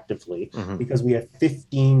most effectively, because we have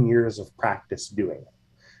 15 years of practice doing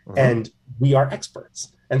it. And we are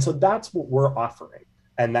experts. And so that's what we're offering.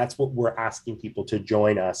 And that's what we're asking people to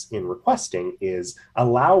join us in requesting, is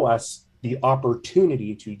allow us the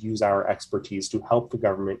opportunity to use our expertise to help the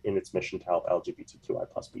government in its mission to help LGBTQI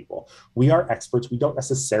plus people. We are experts. We don't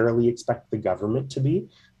necessarily expect the government to be,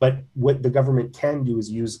 but what the government can do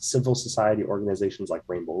is use civil society organizations like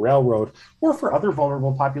Rainbow Railroad, or for other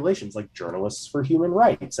vulnerable populations like Journalists for Human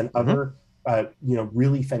Rights and other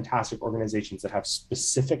really fantastic organizations that have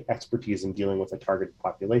specific expertise in dealing with a targeted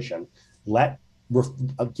population.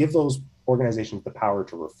 Give those organizations the power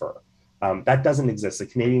to refer. That doesn't exist. The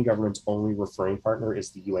Canadian government's only referring partner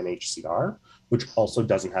is the UNHCR, which also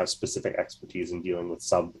doesn't have specific expertise in dealing with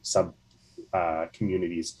sub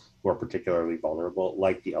communities who are particularly vulnerable,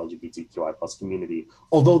 like the LGBTQI plus community.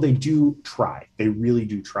 Although they do try, they really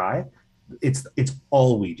do try. It's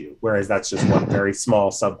all we do, whereas that's just one very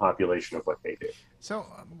small subpopulation of what they do. So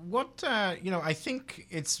what, I think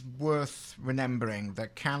it's worth remembering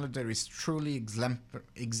that Canada is truly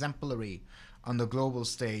exemplary on the global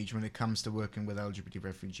stage when it comes to working with LGBT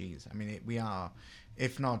refugees. I mean, we are,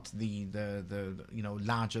 if not the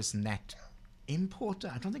largest net importer,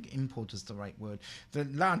 I don't think importer is the right word, the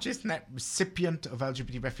largest net recipient of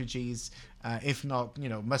LGBT refugees, if not,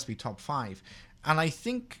 must be top 5. And I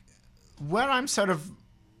think where I'm sort of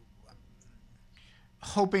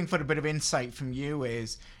hoping for a bit of insight from you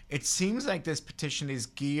is, it seems like this petition is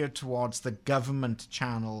geared towards the government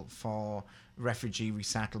channel for refugee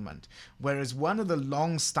resettlement, whereas one of the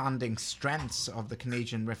long-standing strengths of the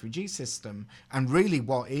Canadian refugee system, and really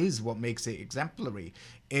what makes it exemplary,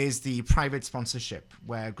 is the private sponsorship,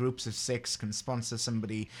 where groups of 6 can sponsor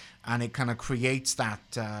somebody, and it kind of creates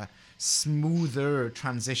that smoother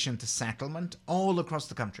transition to settlement all across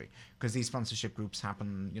the country, because these sponsorship groups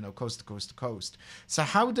happen, coast to coast to coast. So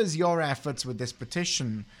how does your efforts with this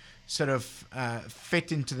petition sort of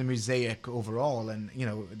fit into the mosaic overall, and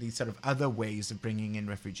these sort of other ways of bringing in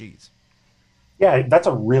refugees? Yeah, that's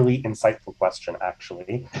a really insightful question,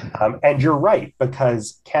 actually. And you're right,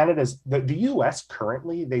 because the US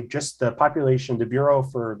currently, the Bureau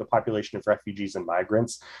for the Population of Refugees and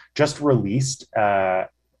Migrants just released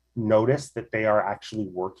notice that they are actually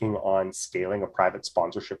working on scaling a private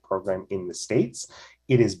sponsorship program in the States.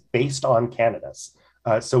 It is based on Canada's.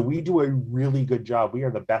 So we do a really good job. We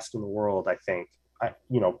are the best in the world, I think,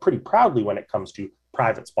 pretty proudly when it comes to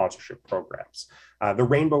private sponsorship programs. The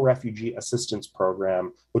Rainbow Refugee Assistance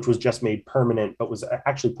Program, which was just made permanent, but was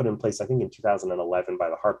actually put in place, I think, in 2011 by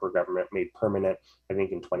the Harper government, made permanent, I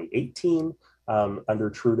think, in 2018 under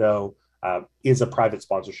Trudeau, is a private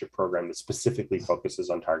sponsorship program that specifically focuses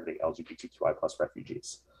on targeting LGBTQI plus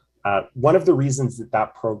refugees. One of the reasons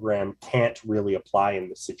that program can't really apply in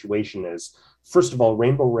this situation is, first of all,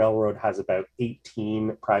 Rainbow Railroad has about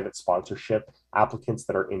 18 private sponsorship applicants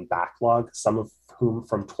that are in backlog, some of whom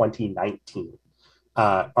from 2019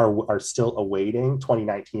 are still awaiting,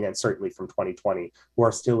 2019 and certainly from 2020, who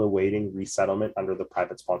are still awaiting resettlement under the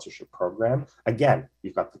private sponsorship program. Again,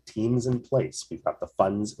 we've got the teams in place, we've got the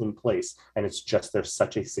funds in place, and it's just there's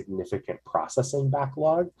such a significant processing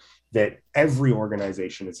backlog that every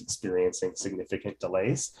organization is experiencing significant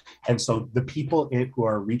delays. And so the people who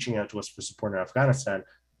are reaching out to us for support in Afghanistan,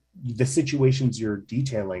 the situations you're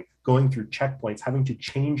detailing, going through checkpoints, having to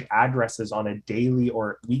change addresses on a daily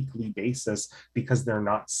or weekly basis because they're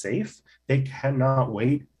not safe, they cannot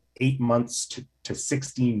wait 8 months to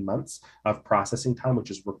 16 months of processing time,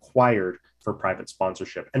 which is required for private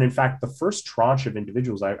sponsorship. And in fact, the first tranche of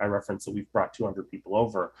individuals I referenced that we've brought 200 people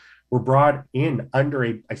over were brought in under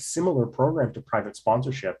a similar program to private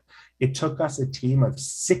sponsorship. It took us a team of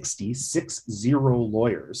 60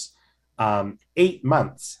 lawyers 8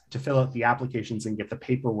 months to fill out the applications and get the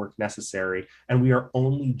paperwork necessary. And we are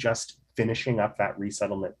only just finishing up that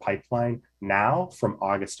resettlement pipeline now from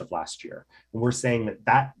August of last year. And we're saying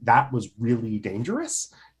that was really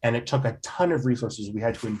dangerous. And it took a ton of resources. We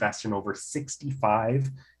had to invest in over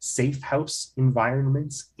 65 safe house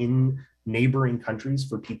environments in neighboring countries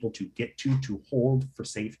for people to get to hold for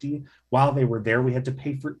safety. While they were there, we had to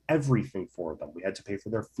pay for everything for them. We had to pay for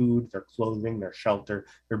their food, their clothing, their shelter,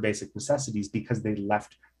 their basic necessities, because they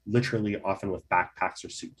left literally often with backpacks or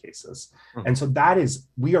suitcases. Mm-hmm. And so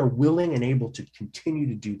we are willing and able to continue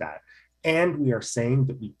to do that. And we are saying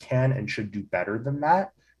that we can and should do better than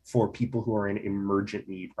that for people who are in emergent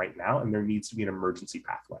need right now. And there needs to be an emergency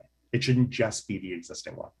pathway. It shouldn't just be the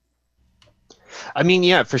existing one. I mean,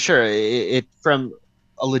 yeah, for sure. It from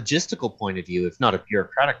a logistical point of view, if not a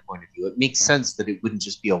bureaucratic point of view, it makes sense that it wouldn't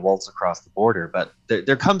just be a waltz across the border. But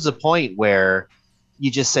there comes a point where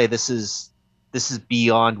you just say this is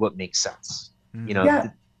beyond what makes sense. You know. Yeah.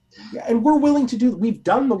 Yeah, and we're willing to do. We've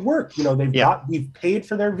done the work. You know, we've paid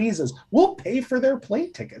for their visas. We'll pay for their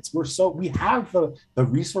plane tickets. We have the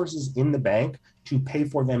resources in the bank to pay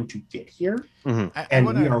for them to get here. I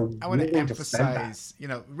want to willing to spend that. emphasize,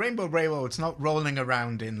 Rainbow Railroad's not rolling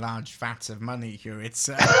around in large vats of money here. It's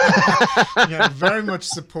very much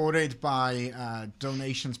supported by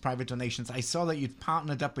donations, private donations. I saw that you'd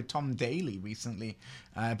partnered up with Tom Daly recently.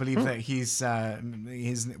 I believe that he's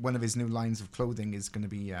one of his new lines of clothing is going to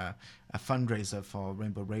be a fundraiser for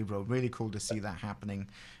Rainbow Railroad. Really cool to see that happening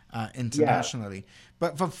internationally. Yeah.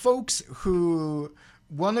 But for folks who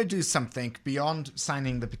want to do something beyond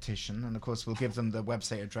signing the petition, and of course we'll give them the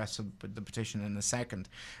website address of the petition in a second,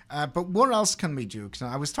 but what else can we do? Because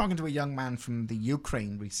I was talking to a young man from the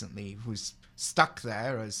Ukraine recently who's stuck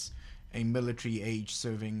there as a military age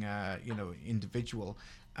serving individual.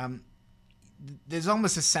 There's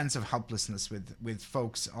almost a sense of helplessness with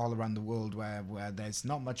folks all around the world where there's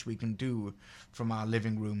not much we can do from our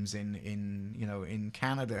living rooms in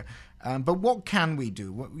Canada. But what can we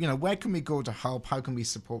do? Where can we go to help? How can we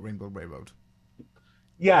support Rainbow Railroad?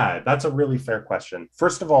 Yeah, that's a really fair question.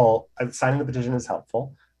 First of all, signing the petition is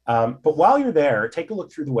helpful. But while you're there, take a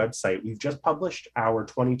look through the website. We've just published our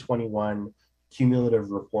 2021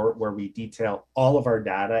 cumulative report where we detail all of our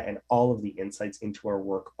data and all of the insights into our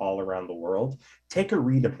work all around the world. Take a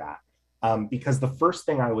read of that. Because the first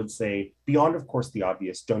thing I would say, beyond of course the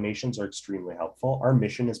obvious, donations are extremely helpful. Our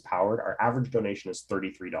mission is powered, our average donation is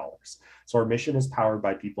 $33. So our mission is powered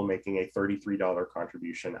by people making a $33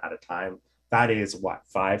 contribution at a time. That is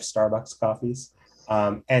 5 Starbucks coffees.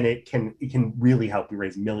 And it can really help you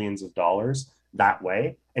raise millions of dollars that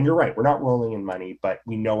way. And you're right, we're not rolling in money, but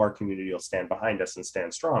we know our community will stand behind us and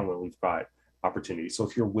stand strong when we've got opportunities. So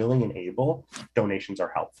if you're willing and able, donations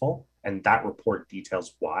are helpful. And that report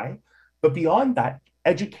details why. But beyond that,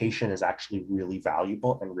 education is actually really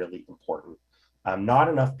valuable and really important. Not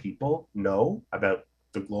enough people know about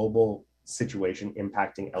the global situation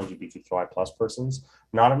impacting LGBTQI plus persons.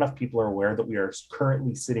 Not enough people are aware that we are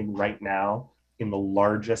currently sitting right now in the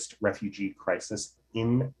largest refugee crisis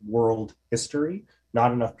in world history.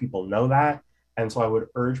 Not enough people know that. And so I would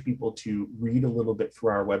urge people to read a little bit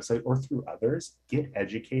through our website or through others, get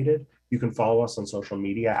educated. You can follow us on social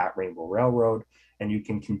media at Rainbow Railroad, and you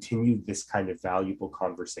can continue this kind of valuable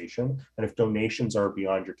conversation. And if donations are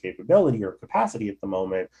beyond your capability or capacity at the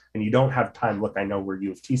moment, and you don't have time, look, I know we're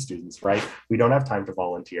U of T students, right? We don't have time to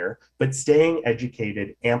volunteer, but staying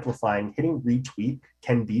educated, amplifying, hitting retweet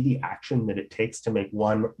can be the action that it takes to make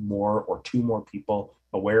 1 more or 2 more people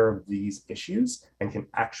aware of these issues and can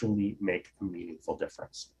actually make a meaningful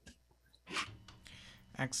difference.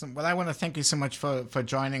 Excellent. Well, I want to thank you so much for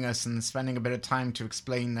joining us and spending a bit of time to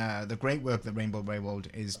explain the great work that Rainbow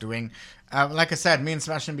Railroad is doing. Like I said, me and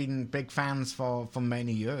Sebastian have been big fans for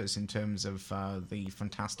many years in terms of the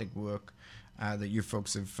fantastic work that you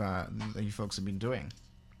folks have been doing.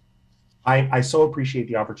 I so appreciate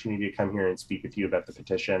the opportunity to come here and speak with you about the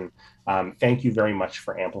petition. Thank you very much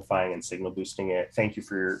for amplifying and signal boosting it. Thank you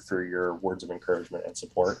for your words of encouragement and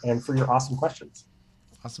support, and for your awesome questions.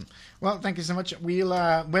 Awesome. Well, thank you so much. We're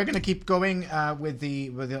going to keep going with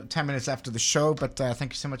the 10 minutes after the show, but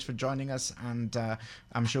thank you so much for joining us, and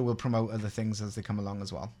I'm sure we'll promote other things as they come along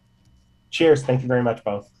as well. Cheers. Thank you very much,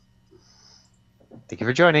 both. Thank you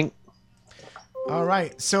for joining. All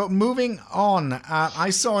right. So moving on, I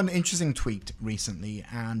saw an interesting tweet recently,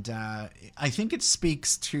 and I think it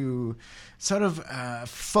speaks to sort of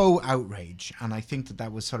faux outrage. And I think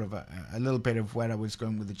that was sort of a little bit of where I was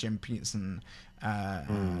going with the Jim Peterson,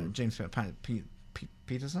 James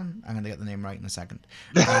Peterson, I'm going to get the name right in a second,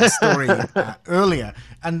 story earlier.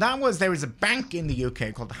 And that was, there is a bank in the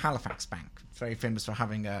UK called the Halifax Bank, very famous for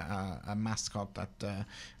having a mascot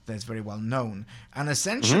that's very well known. And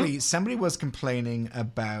essentially, somebody was complaining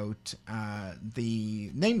about the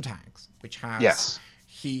name tags, which has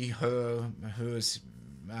he, her, hers,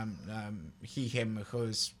 he, him,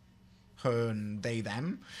 hers, her, and they,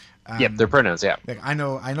 them. Yep, they're pronouns, yeah. Like, I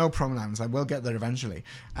know pronouns. I will get there eventually.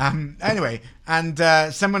 Anyway,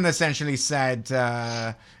 and someone essentially said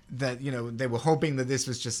that, you know, they were hoping that this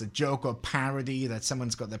was just a joke or parody, that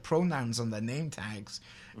someone's got their pronouns on their name tags.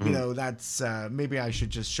 You know, that's maybe I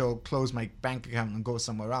should just close my bank account and go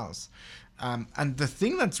somewhere else. And the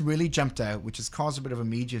thing that's really jumped out, which has caused a bit of a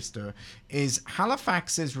media stir, is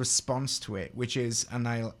Halifax's response to it, which is, and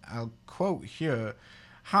I'll quote here,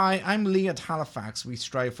 "Hi, I'm Lee at Halifax. We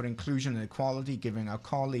strive for inclusion and equality, giving our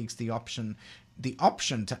colleagues the option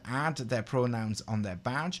to add their pronouns on their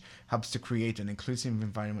badge helps to create an inclusive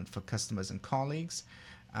environment for customers and colleagues."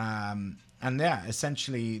 And yeah,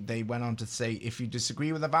 essentially they went on to say, if you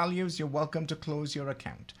disagree with the values, you're welcome to close your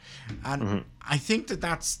account. And I think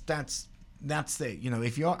that's it. You know,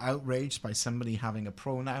 if you're outraged by somebody having a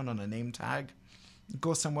pronoun on a name tag,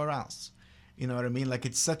 go somewhere else. You know what I mean? Like,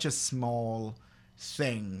 it's such a small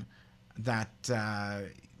thing that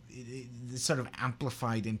it's sort of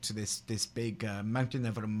amplified into this big mountain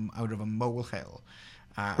out of a molehill.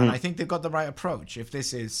 And I think they've got the right approach.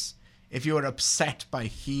 If you're upset by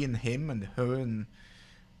he and him and her and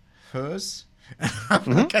hers,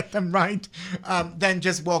 get them right, then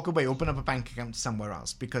just walk away, open up a bank account somewhere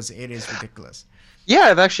else, because it is ridiculous. Yeah,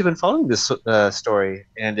 I've actually been following this story,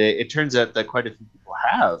 and it turns out that quite a few people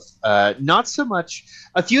have. Not so much.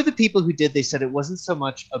 A few of the people who did, they said it wasn't so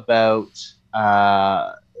much about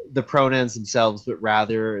the pronouns themselves, but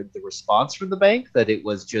rather the response from the bank, that it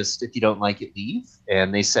was just, if you don't like it, leave.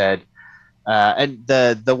 And they said, and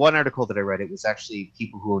the one article that I read, it was actually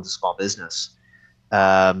people who owned a small business.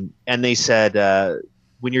 And they said,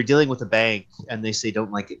 when you're dealing with a bank and they say,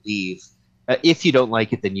 don't like it, leave. If you don't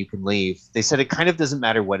like it, then you can leave. They said it kind of doesn't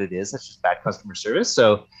matter what it is. That's just bad customer service.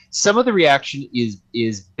 So some of the reaction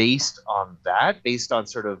is based on that, based on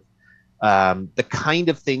sort of the kind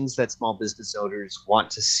of things that small business owners want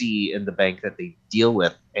to see in the bank that they deal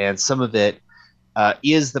with. And some of it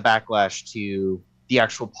is the backlash to the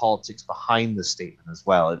actual politics behind the statement as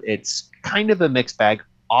well. It's kind of a mixed bag.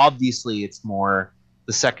 Obviously, it's more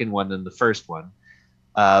the second one than the first one.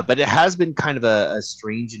 But it has been kind of a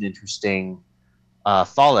strange and interesting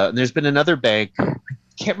fallout. And there's been another bank, I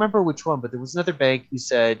can't remember which one, but there was another bank who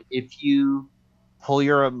said, if you pull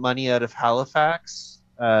your money out of Halifax,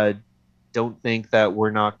 don't think that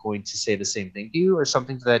we're not going to say the same thing to you, or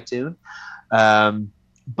something to that tune.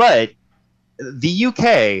 But the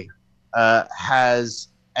UK has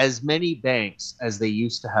as many banks as they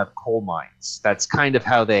used to have coal mines. That's kind of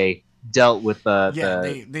how they dealt with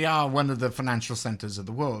they are one of the financial centers of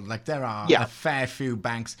the world. Like, there are a fair few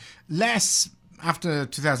banks, less after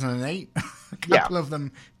 2008. A couple of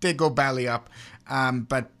them did go belly up,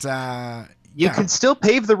 but you can still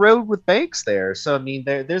pave the road with banks there. So I mean,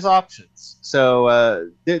 there's options. So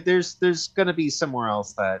there's going to be somewhere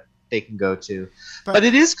else that they can go to. But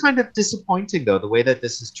it is kind of disappointing, though, the way that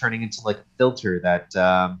this is turning into like a filter.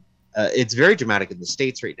 That it's very dramatic in the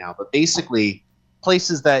States right now, but basically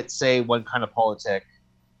places that say one kind of politic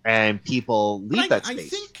and people leave that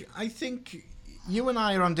space. I think you and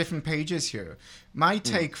I are on different pages here. My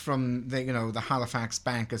take from the Halifax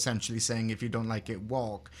Bank essentially saying, if you don't like it,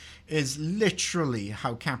 walk, is literally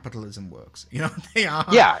how capitalism works. They are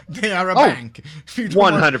a bank. 100%. If you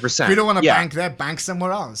don't want to bank there, bank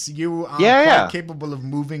somewhere else. You are quite capable of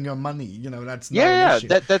moving your money. That's not an issue.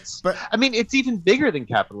 But I mean, it's even bigger than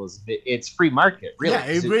capitalism. It's free market, really. Yeah,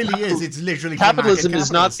 it really is. It's literally capitalism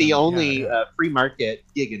is not the only free market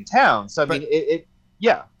gig in town. So I mean,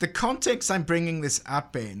 the context I'm bringing this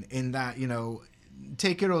up in that,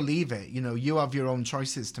 take it or leave it. You have your own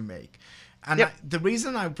choices to make. And the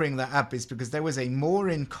reason I bring that up is because there was a More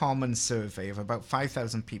in Common survey of about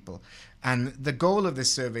 5,000 people. And the goal of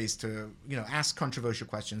this survey is to, ask controversial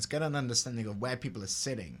questions, get an understanding of where people are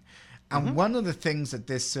sitting. And one of the things that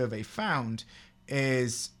this survey found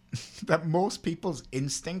is that most people's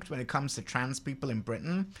instinct when it comes to trans people in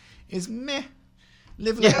Britain is meh,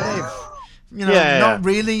 live, live. Not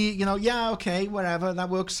really, okay, whatever, that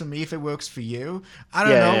works for me if it works for you. I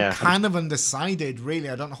don't know, kind of undecided, really.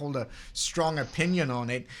 I don't hold a strong opinion on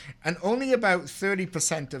it. And only about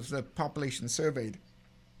 30% of the population surveyed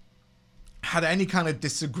had any kind of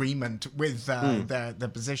disagreement with their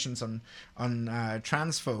positions on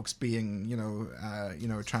trans folks being,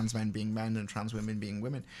 trans men being men and trans women being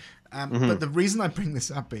women. But the reason I bring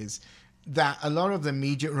this up is that a lot of the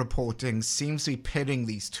media reporting seems to be pitting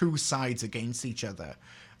these two sides against each other.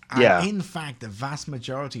 And in fact, the vast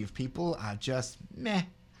majority of people are just meh.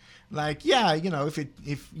 Like,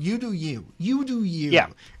 if you do you do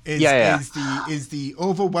you is the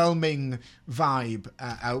overwhelming vibe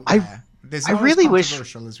out there. There's not as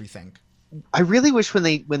controversial as we think. I really wish when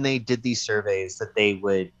they did these surveys that they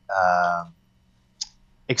would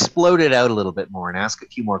explode it out a little bit more and ask a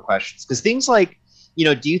few more questions. Because things like,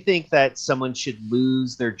 do you think that someone should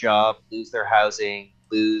lose their job, lose their housing,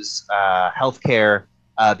 lose healthcare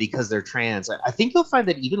because they're trans? I think you'll find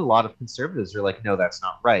that even a lot of conservatives are like, no, that's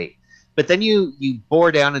not right. But then you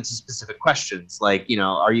bore down into specific questions like,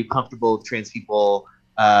 are you comfortable with trans people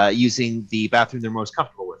using the bathroom they're most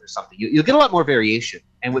comfortable with or something? You'll get a lot more variation.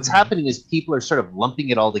 And what's happening is people are sort of lumping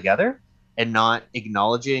it all together and not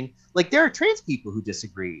acknowledging, like, there are trans people who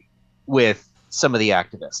disagree with some of the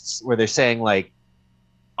activists where they're saying, like,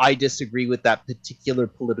 I disagree with that particular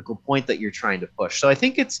political point that you're trying to push. So I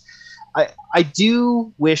think I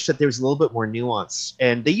do wish that there was a little bit more nuance.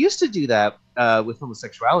 And they used to do that with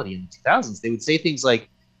homosexuality in the 2000s. They would say things like,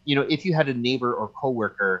 if you had a neighbor or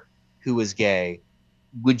coworker who was gay,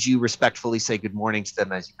 would you respectfully say good morning to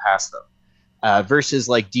them as you pass them? Versus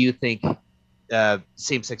like, do you think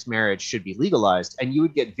same-sex marriage should be legalized? And you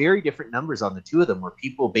would get very different numbers on the two of them, where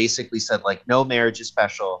people basically said like, no, marriage is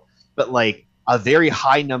special, but like a very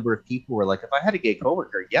high number of people were like, if I had a gay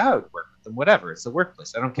coworker, yeah, I would work with them, whatever, it's the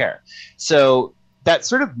workplace, I don't care. So that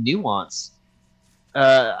sort of nuance,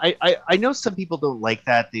 I know some people don't like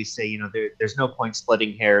that. They say, there's no point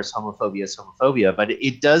splitting hairs, homophobia is homophobia, but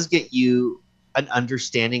it does get you an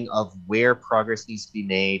understanding of where progress needs to be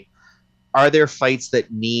made. Are there fights that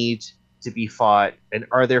need to be fought, and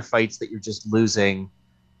are there fights that you're just losing,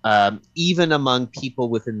 even among people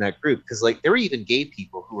within that group? Because like there were even gay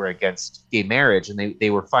people who were against gay marriage, and they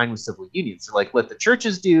were fine with civil unions. So like, let the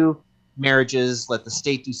churches do marriages, let the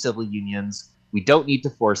state do civil unions. We don't need to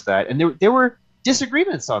force that. And there were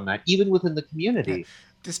disagreements on that, even within the community. Yeah.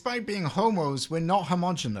 Despite being homos, we're not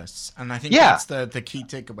homogenous, and I think that's the key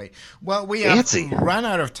takeaway. Well, we have run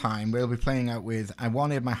out of time. We'll be playing out with I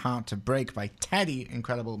Wanted My Heart to Break by Teddy,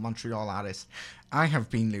 incredible Montreal artist. I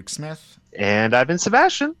have been Luke Smith. And I've been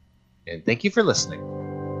Sebastian. And thank you for listening.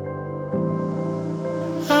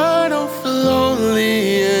 I don't feel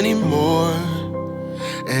lonely anymore,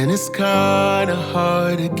 and it's kinda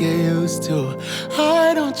hard to get used to.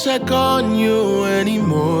 I don't check on you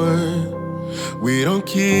anymore. We don't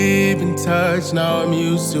keep in touch, now I'm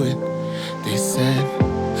used to it.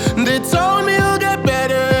 They told me you'll get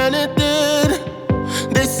better, and it did.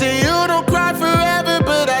 They say you don't cry forever,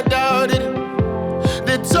 but I doubt it.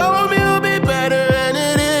 They told me you'll be better, and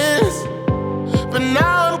it is. But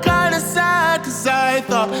now I'm kinda sad, cause I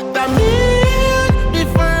thought that me'd be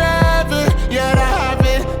forever. Yet I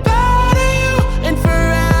haven't thought of you in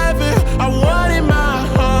forever. I wanted my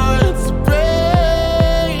heart to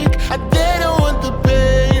break. I didn't want the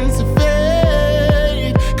pain to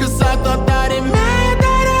fade, cause I thought that it meant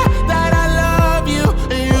that I love you,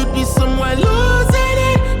 and you'd be somewhere losing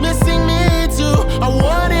it, missing me too. I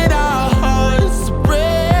wanted our hearts to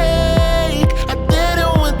break. I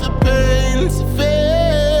didn't want the pain to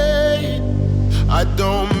fade. I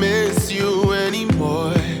don't miss you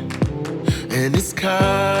anymore, and it's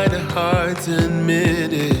kinda hard to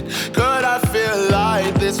admit it. Could I feel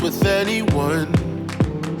like this with anyone?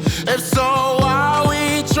 If so, why are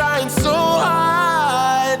we trying so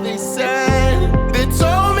hard? They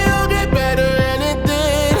told me you'll get better, and it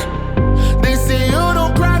did. They say you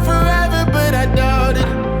don't cry forever, but I doubt it.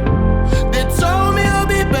 They told me you'll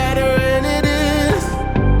be better, and it is.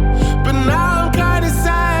 But now I'm kinda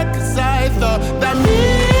sad, cause I thought that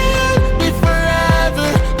me'd be forever.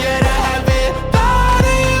 Yet I haven't thought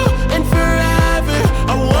of you in forever.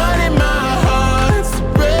 I wanted my heart to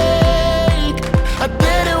break. I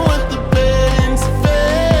didn't want the pain to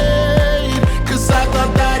fade, cause I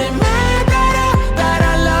thought that it meant that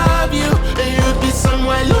I love you, and you'd be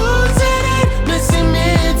somewhere losing it, missing me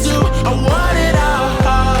too. I wanted our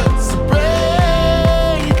hearts to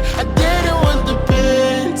break. I didn't want the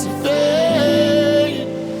pain to fade.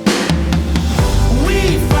 We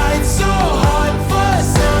fight so hard for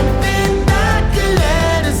something that could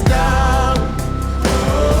let us down,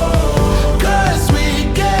 cause we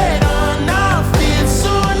get on our feet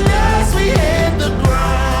soon as we hit the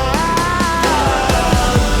ground.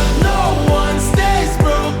 No one stays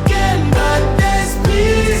broken, but this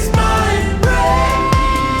piece might break.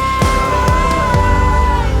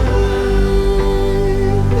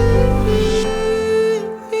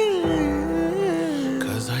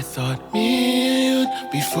 Cause I thought me and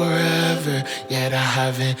you'd be forever, yet I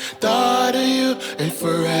haven't thought of you in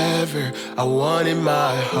forever. I wanted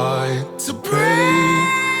my heart to break.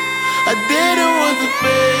 I didn't want the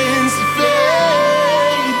pain to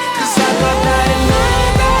fade, cause I thought that it